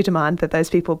case we demand that those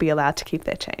people be allowed to keep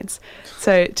their chains.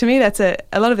 So to me, that's a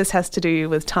lot of this has to do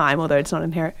with time, although it's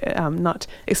not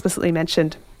explicitly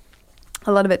mentioned.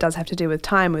 A lot of it does have to do with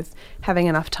time, with having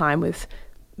enough time, with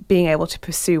being able to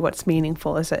pursue what's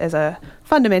meaningful as a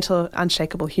fundamental,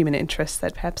 unshakable human interest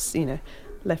that perhaps,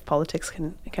 left politics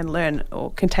can learn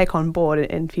or can take on board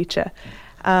in future.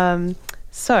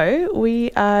 So we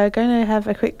are going to have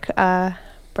a quick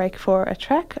break for a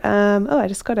track. I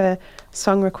just got a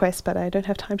song request, but I don't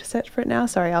have time to search for it now.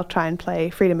 Sorry, I'll try and play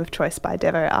Freedom of Choice by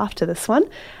Devo after this one.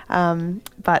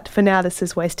 But for now, this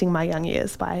is Wasting My Young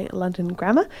Years by London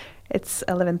Grammar. It's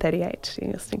 11:38.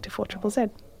 You're listening to 4ZZZ.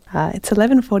 It's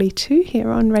 11:42 here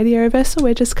on Radio Reversal.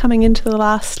 We're just coming into the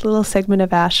last little segment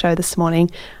of our show this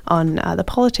morning on the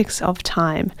politics of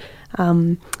time.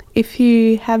 If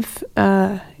you have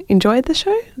enjoyed the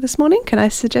show this morning, can I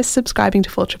suggest subscribing to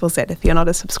 4ZZZ if you're not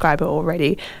a subscriber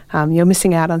already? You're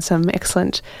missing out on some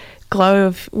excellent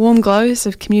warm glows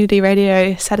of community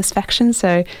radio satisfaction.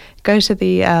 So go to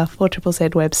the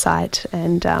 4ZZZ website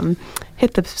and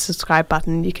hit the subscribe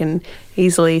button. You can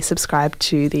easily subscribe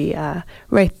to the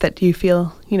rate that you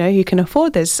feel you can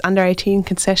afford. There's under 18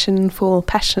 concession, full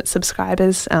passionate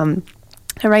subscribers.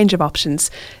 A range of options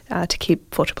to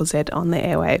keep 4ZZZ on the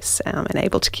airwaves and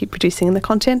able to keep producing the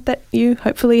content that you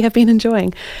hopefully have been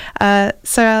enjoying.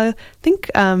 So I think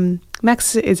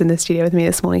Max is in the studio with me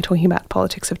this morning talking about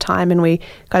politics of time, and we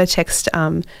got a text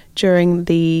during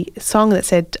the song that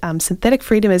said synthetic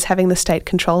freedom is having the state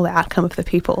control the outcome of the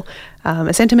people,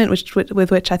 a sentiment with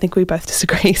which I think we both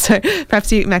disagree. So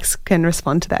perhaps you, Max, can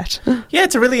respond to that. Yeah,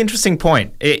 it's a really interesting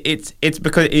point. It's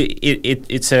because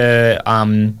it's a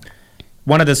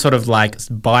one of the sort of like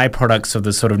byproducts of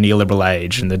the sort of neoliberal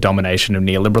age and the domination of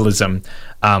neoliberalism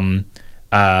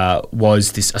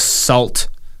was this assault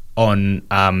on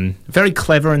very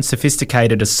clever and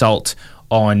sophisticated assault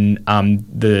on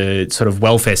the sort of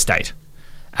welfare state.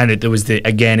 And it was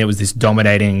this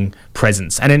dominating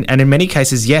presence, and in many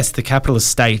cases, yes, the capitalist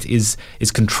state is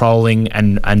controlling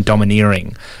and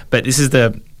domineering. But this is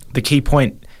the key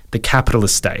point: the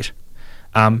capitalist state.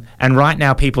 And right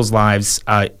now, people's lives,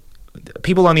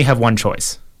 people only have one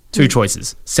choice, two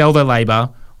choices: sell their labour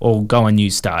or go on New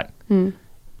Start.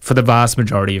 For the vast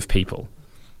majority of people,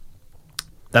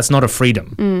 that's not a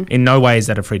freedom. In no way is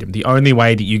that a freedom. The only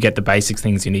way that you get the basic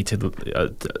things you need to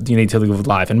live with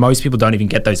life, and most people don't even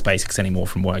get those basics anymore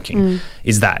from working,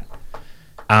 is that.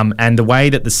 And the way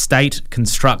that the state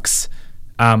constructs,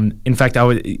 in fact,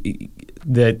 the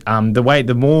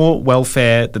more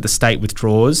welfare that the state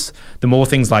withdraws, the more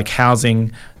things like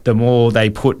housing, the more they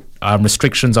put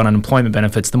restrictions on unemployment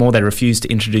benefits, the more they refuse to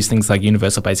introduce things like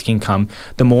universal basic income,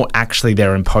 the more actually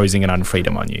they're imposing an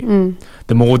unfreedom on you.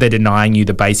 The more they're denying you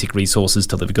the basic resources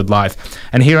to live a good life.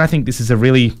 And here I think there's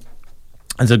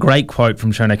a great quote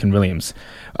from Schoeneck and Williams,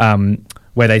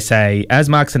 where they say, as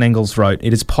Marx and Engels wrote,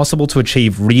 it is possible to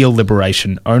achieve real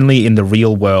liberation only in the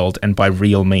real world and by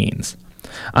real means.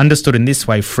 Understood in this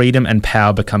way, freedom and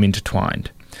power become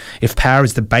intertwined. If power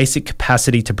is the basic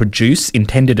capacity to produce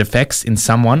intended effects in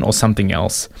someone or something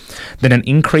else, then an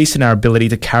increase in our ability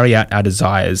to carry out our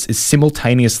desires is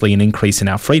simultaneously an increase in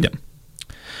our freedom.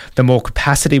 The more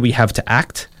capacity we have to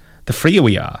act, the freer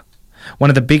we are.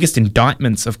 One of the biggest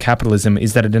indictments of capitalism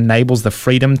is that it enables the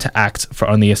freedom to act for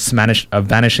only a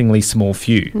vanishingly small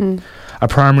few. A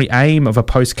primary aim of a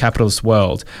post-capitalist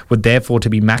world would therefore to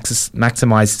be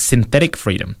maximize synthetic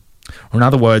freedom, or in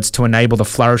other words, to enable the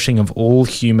flourishing of all of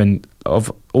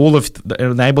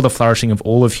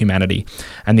humanity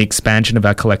and the expansion of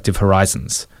our collective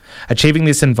horizons. Achieving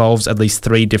this involves at least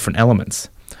three different elements: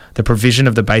 the provision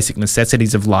of the basic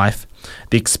necessities of life,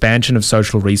 the expansion of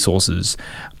social resources,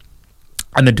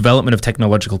 and the development of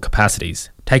technological capacities.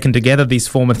 Taken together, these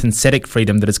form a synthetic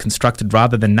freedom that is constructed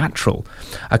rather than natural,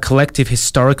 a collective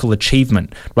historical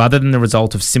achievement rather than the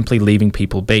result of simply leaving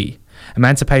people be.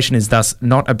 Emancipation is thus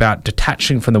not about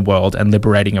detaching from the world and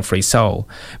liberating a free soul,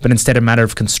 but instead a matter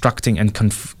of constructing and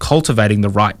cultivating the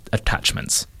right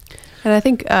attachments. And I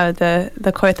think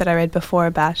the quote that I read before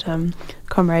about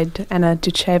Comrade Anna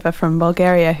Ducheva from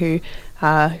Bulgaria, who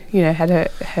had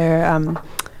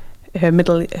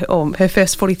her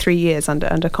first 43 years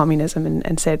under communism,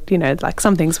 and said, like,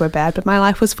 some things were bad, but my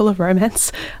life was full of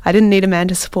romance. I didn't need a man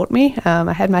to support me.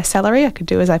 I had my salary. I could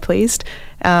do as I pleased.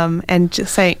 And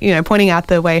just saying, pointing out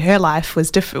the way her life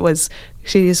was different,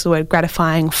 she used the word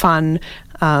gratifying, fun,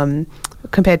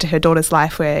 compared to her daughter's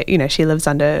life, where she lives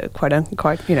under quote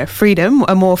unquote freedom,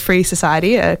 a more free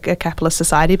society, a capitalist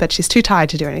society, but she's too tired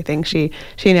to do anything. She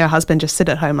and her husband just sit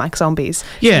at home like zombies.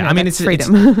 Yeah, I mean, it's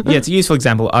freedom. It's a useful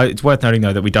example. It's worth noting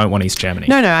though that we don't want East Germany.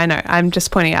 No, I know. I'm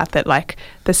just pointing out that like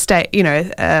the state,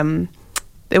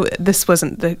 this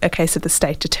wasn't a case of the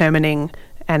state determining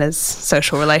Anna's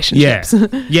social relationships.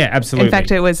 Yeah, absolutely. In fact,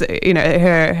 it was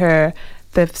the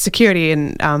security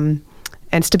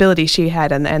and stability she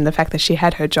had, and the fact that she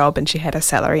had her job and she had her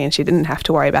salary and she didn't have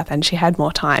to worry about that and she had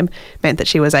more time, meant that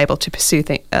she was able to pursue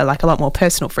like a lot more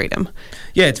personal freedom.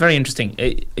 Yeah, it's very interesting.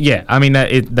 I mean,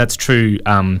 that's true.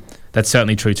 That's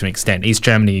certainly true to an extent. East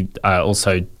Germany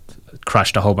also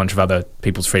crushed a whole bunch of other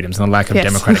people's freedoms, and the lack of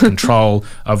democratic control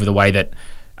over the way that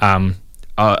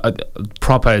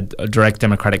proper direct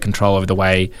democratic control over the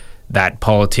way that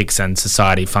politics and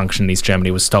society functioned in East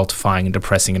Germany was stultifying and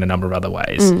depressing in a number of other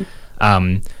ways.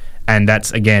 And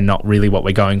that's, again, not really what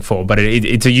we're going for. But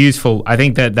it's a useful... I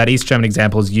think that East German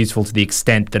example is useful to the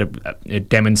extent that it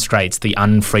demonstrates the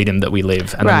unfreedom that we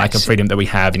live and the lack of freedom that we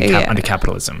have under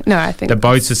capitalism. No, I think that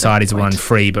both societies were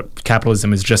unfree, but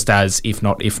capitalism is just as, if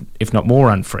not more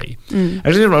unfree.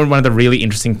 Actually, one of the really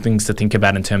interesting things to think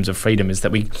about in terms of freedom is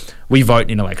that we vote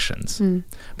in elections,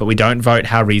 but we don't vote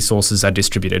how resources are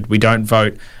distributed. We don't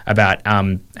vote about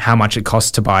how much it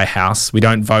costs to buy a house. We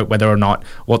don't vote whether or not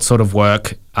what sort of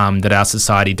work that our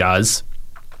society does.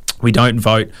 We don't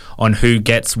vote on who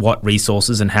gets what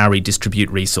resources and how we distribute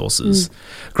resources.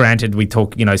 Granted, we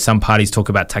talk, some parties talk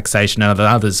about taxation and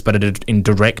others, but in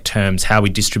direct terms, how we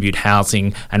distribute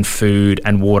housing and food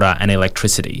and water and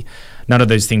electricity. None of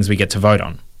those things we get to vote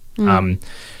on. And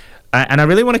I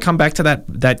really want to come back to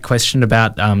that question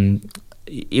about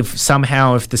if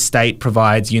the state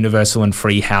provides universal and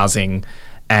free housing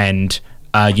and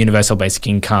universal basic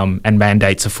income and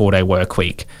mandates a 4-day work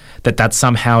week, that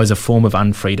somehow is a form of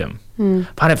unfreedom. I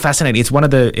find it fascinating. It's one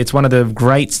of the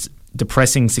great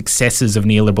depressing successes of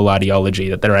neoliberal ideology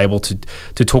that they're able to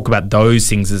talk about those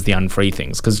things as the unfree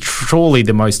things, because surely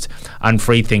the most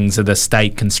unfree things are the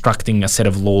state constructing a set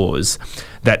of laws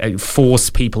that force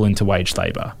people into wage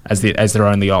labour as their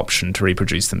only option to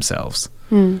reproduce themselves.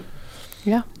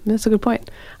 Yeah, that's a good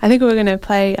point. I think we're going to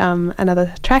play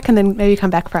another track and then maybe come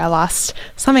back for our last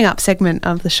summing up segment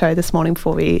of the show this morning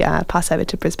before we pass over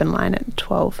to Brisbane Line at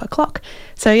 12 o'clock.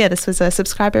 So yeah, this was a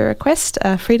subscriber request,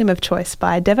 Freedom of Choice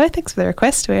by Devo. Thanks for the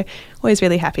request. We're always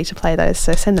really happy to play those,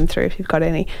 so send them through if you've got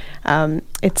any.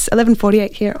 It's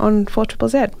 11:48 here on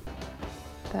 4ZZZ.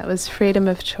 That was Freedom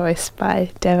of Choice by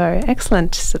Devo.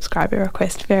 Excellent subscriber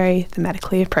request, very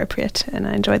thematically appropriate, and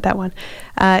I enjoyed that one.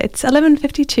 It's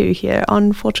 11:52 here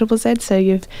on 4ZZZ, so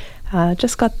you've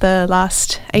just got the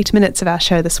last 8 minutes of our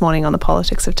show this morning on the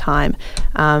politics of time.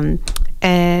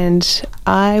 And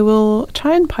I will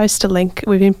try and post a link.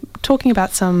 We've been talking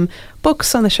about some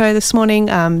books on the show this morning,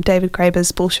 David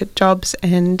Graeber's Bullshit Jobs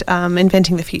and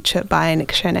Inventing the Future by Nick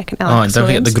Schoeneck and Alex and don't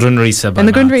forget the Grundrisse by and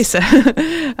the Marx.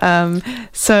 Grundrisse.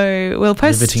 So we'll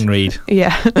post... Riveting read.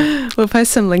 Yeah. We'll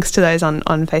post some links to those on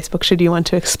Facebook should you want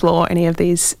to explore any of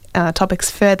these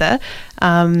topics further.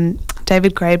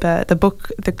 David Graeber, the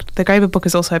Graeber book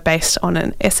is also based on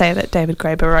an essay that David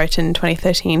Graeber wrote in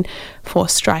 2013 for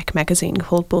Strike magazine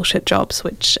called Bullshit Jobs,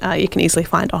 which you can easily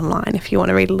find online if you want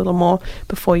to read a little more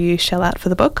before you shell out for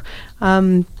the book.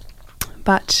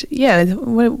 But yeah,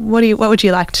 what would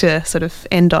you like to sort of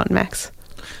end on, Max?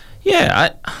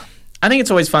 Yeah, I think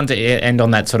it's always fun to end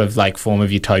on that sort of like form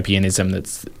of utopianism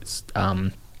that's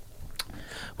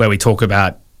where we talk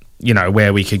about, you know,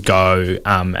 where we could go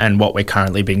and what we're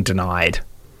currently being denied,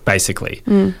 basically.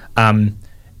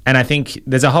 And I think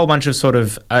there's a whole bunch of sort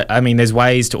of, there's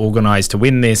ways to organise to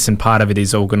win this, and part of it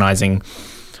is organising,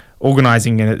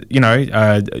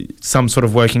 some sort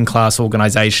of working class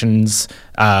organisations,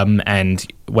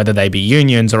 and whether they be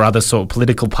unions or other sort of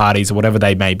political parties or whatever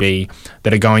they may be,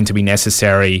 that are going to be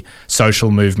necessary,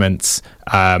 social movements,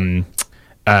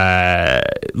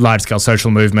 large-scale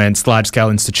social movements, large-scale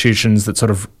institutions that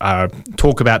sort of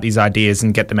talk about these ideas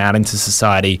and get them out into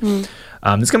society. There's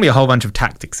going to be a whole bunch of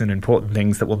tactics and important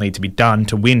things that will need to be done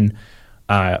to win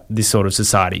this sort of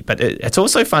society. But it's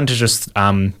also fun to just...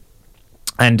 but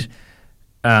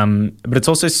it's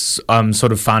also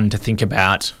sort of fun to think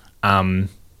about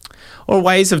or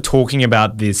ways of talking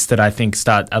about this that I think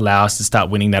allow us to start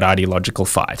winning that ideological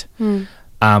fight. And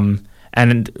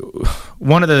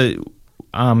one of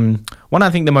I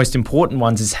think the most important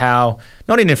ones is how,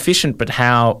 not inefficient, but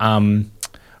how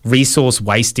resource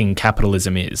wasting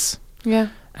capitalism is. Yeah.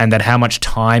 And that how much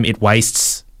time it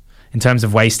wastes in terms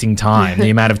of wasting time,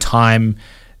 the amount of time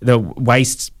that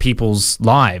wastes people's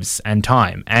lives and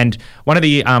time. And one of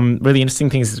the really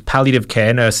interesting things is palliative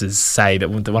care nurses say that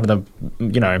one of the,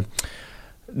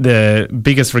 the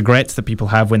biggest regrets that people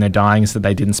have when they're dying is that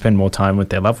they didn't spend more time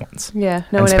with their loved ones. Yeah,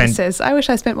 no one ever says, I wish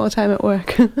I spent more time at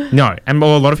work. No, and a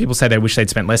lot of people say they wish they'd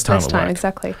spent less time at work.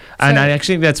 Exactly. And I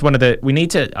actually think that's one of the, we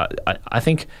need to, I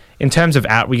think in terms of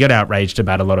we get outraged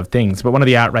about a lot of things, but one of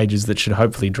the outrages that should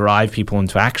hopefully drive people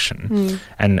into action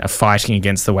and fighting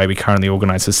against the way we currently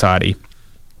organise society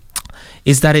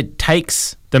is that it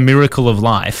takes the miracle of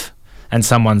life and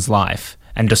someone's life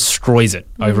and destroys it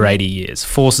over 80 years,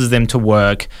 forces them to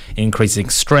work, increasing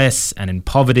stress and in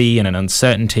poverty and in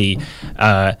uncertainty,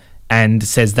 and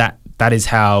says that is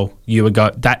how you would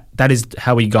go. That is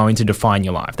how we're going to define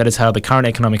your life. That is how the current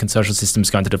economic and social system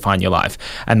is going to define your life.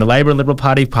 And the Labor and Liberal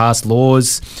Party passed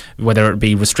laws, whether it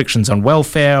be restrictions on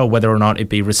welfare or whether or not it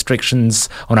be restrictions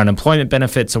on unemployment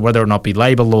benefits or whether or not be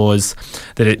labour laws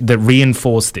that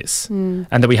reinforce this, and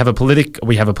that we have a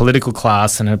political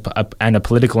class and a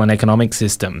political and economic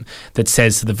system that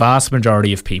says to the vast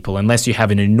majority of people, unless you have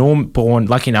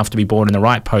lucky enough to be born in the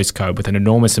right postcode with an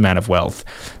enormous amount of wealth,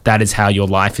 that is how your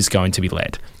life is going to be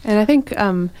led. And I think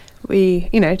we,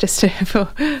 just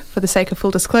for the sake of full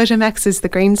disclosure, Max is the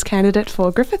Greens candidate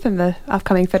for Griffith in the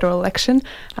upcoming federal election.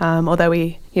 Although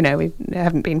we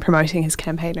haven't been promoting his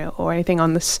campaign or anything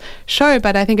on this show,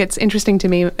 but I think it's interesting to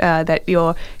me that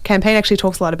your campaign actually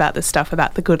talks a lot about this stuff,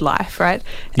 about the good life, right?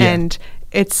 Yeah. And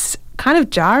it's kind of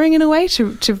jarring in a way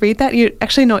to read that. You're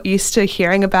actually not used to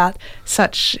hearing about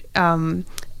such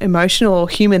emotional or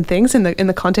human things in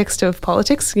the context of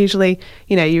politics. Usually,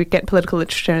 you get political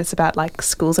literature and it's about like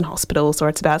schools and hospitals, or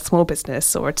it's about small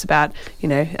business, or it's about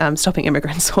stopping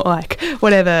immigrants, or like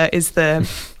whatever is the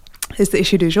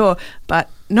issue du jour. But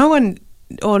no one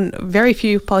very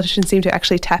few politicians seem to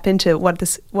actually tap into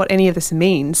what any of this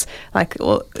means. Like,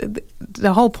 well,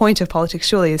 the whole point of politics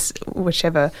surely is,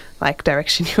 whichever like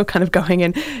direction you're kind of going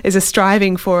in, is a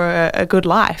striving for a good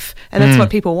life, and that's what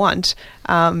people want.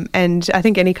 And I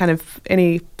think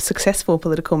any successful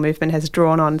political movement has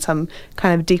drawn on some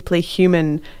kind of deeply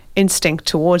human instinct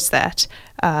towards that,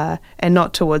 and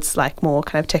not towards like more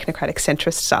kind of technocratic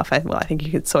centrist stuff. I think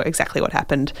you saw exactly what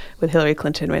happened with Hillary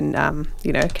Clinton when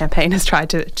campaigners tried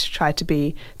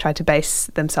to base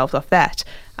themselves off that.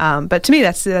 But to me,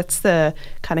 that's the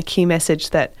kind of key message,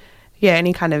 that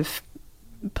any kind of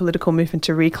political movement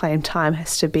to reclaim time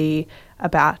has to be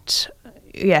about.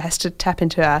 Has to tap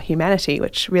into our humanity,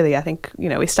 which really, I think,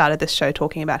 we started this show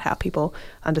talking about how people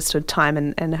understood time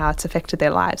and how it's affected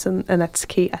their lives, and that's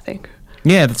key, I think.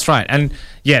 Yeah, that's right. And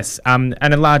yes, and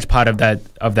a large part of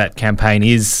that campaign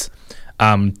is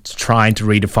trying to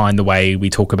redefine the way we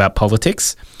talk about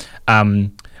politics,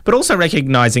 but also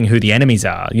recognising who the enemies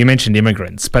are. You mentioned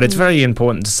immigrants, but it's very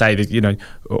important to say that,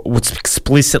 what's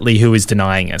explicitly who is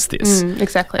denying us this.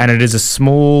 Exactly. And it is a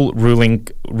small ruling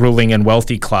and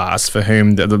wealthy class for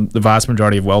whom the vast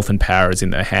majority of wealth and power is in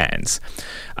their hands.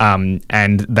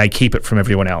 And they keep it from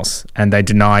everyone else, and they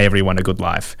deny everyone a good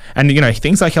life. And,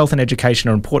 things like health and education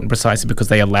are important precisely because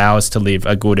they allow us to live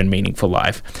a good and meaningful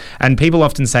life. And people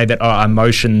often say that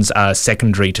emotions are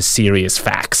secondary to serious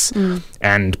facts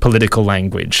and political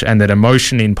language, and that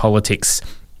emotion in politics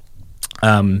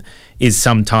is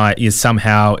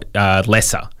somehow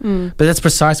lesser. But that's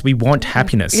precise. We want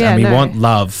happiness, and we want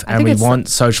love, and we want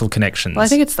social connections. Well, I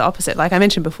think it's the opposite. Like I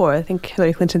mentioned before, I think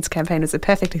Hillary Clinton's campaign was a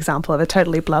perfect example of a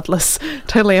totally bloodless,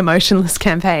 totally emotionless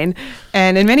campaign.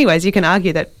 And in many ways, you can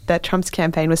argue that Trump's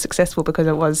campaign was successful because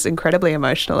it was incredibly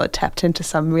emotional. It tapped into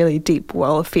some really deep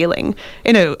well of feeling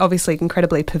in a obviously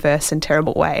incredibly perverse and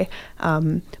terrible way.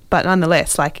 But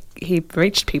nonetheless, like, he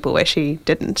reached people where she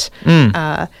didn't.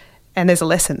 And there's a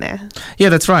lesson there. Yeah,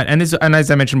 that's right. And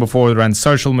as I mentioned before, around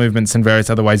social movements and various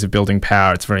other ways of building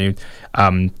power, it's very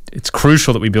it's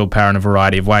crucial that we build power in a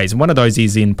variety of ways. And one of those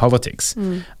is in politics.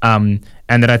 And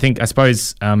that I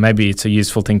suppose maybe it's a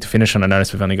useful thing to finish on. I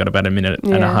notice we've only got about a minute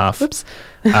and a half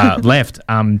left.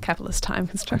 Capitalist time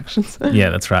constructions. Yeah,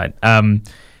 that's right.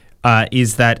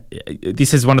 Is that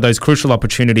this is one of those crucial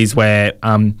opportunities where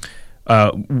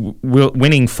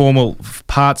winning formal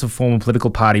parts of formal political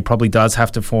party probably does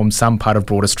have to form some part of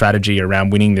broader strategy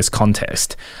around winning this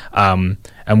contest,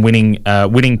 and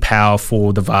winning power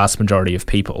for the vast majority of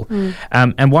people.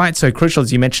 And why it's so crucial,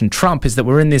 as you mentioned, Trump, is that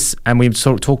we're in this, and we've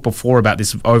sort of talked before about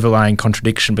this overlying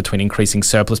contradiction between increasing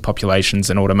surplus populations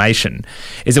and automation,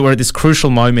 is that we're at this crucial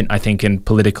moment, I think, in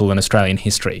political and Australian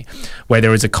history, where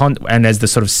there is and as the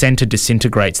sort of centre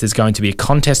disintegrates, there's going to be a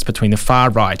contest between the far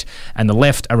right and the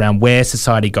left around where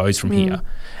society goes from here.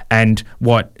 And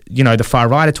what the far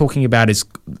right are talking about is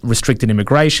restricted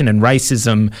immigration and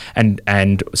racism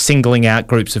and singling out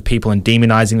groups of people and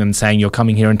demonising them, saying you're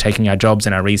coming here and taking our jobs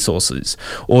and our resources.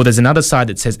 Or there's another side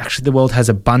that says actually the world has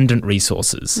abundant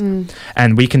resources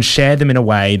and we can share them in a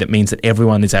way that means that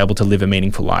everyone is able to live a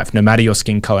meaningful life, no matter your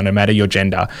skin colour, no matter your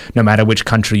gender, no matter which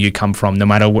country you come from, no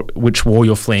matter which war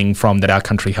you're fleeing from that our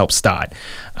country helped start.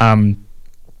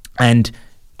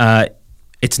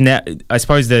 It's now, I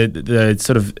suppose, the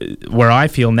sort of where I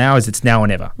feel now is it's now or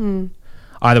never.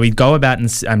 Either we go about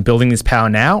and building this power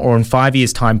now, or in 5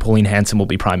 years' time, Pauline Hanson will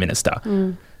be Prime Minister.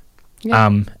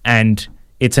 And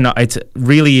it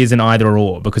really is an either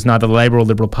or, because neither the Labor or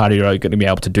Liberal Party are going to be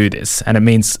able to do this. And it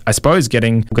means, I suppose,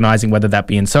 organising, whether that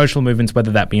be in social movements,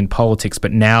 whether that be in politics,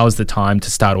 but now is the time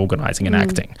to start organising and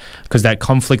acting. Because that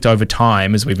conflict over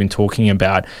time, as we've been talking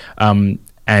about,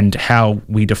 and how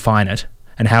we define it,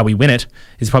 and how we win it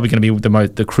is probably going to be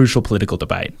the crucial political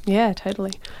debate. Yeah,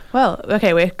 totally. Well,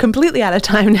 okay, we're completely out of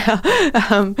time now.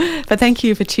 But thank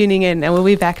you for tuning in, and we'll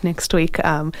be back next week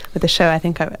with a show, I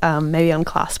think, maybe on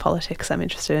class politics. I'm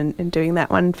interested in doing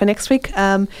that one for next week.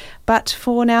 But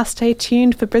for now, stay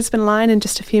tuned for Brisbane Line in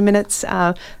just a few minutes.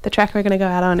 The track we're going to go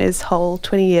out on is Whole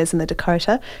 20 Years in the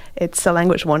Dakota. It's a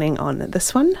language warning on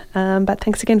this one. But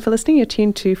thanks again for listening. You're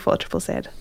tuned to 4ZZZ.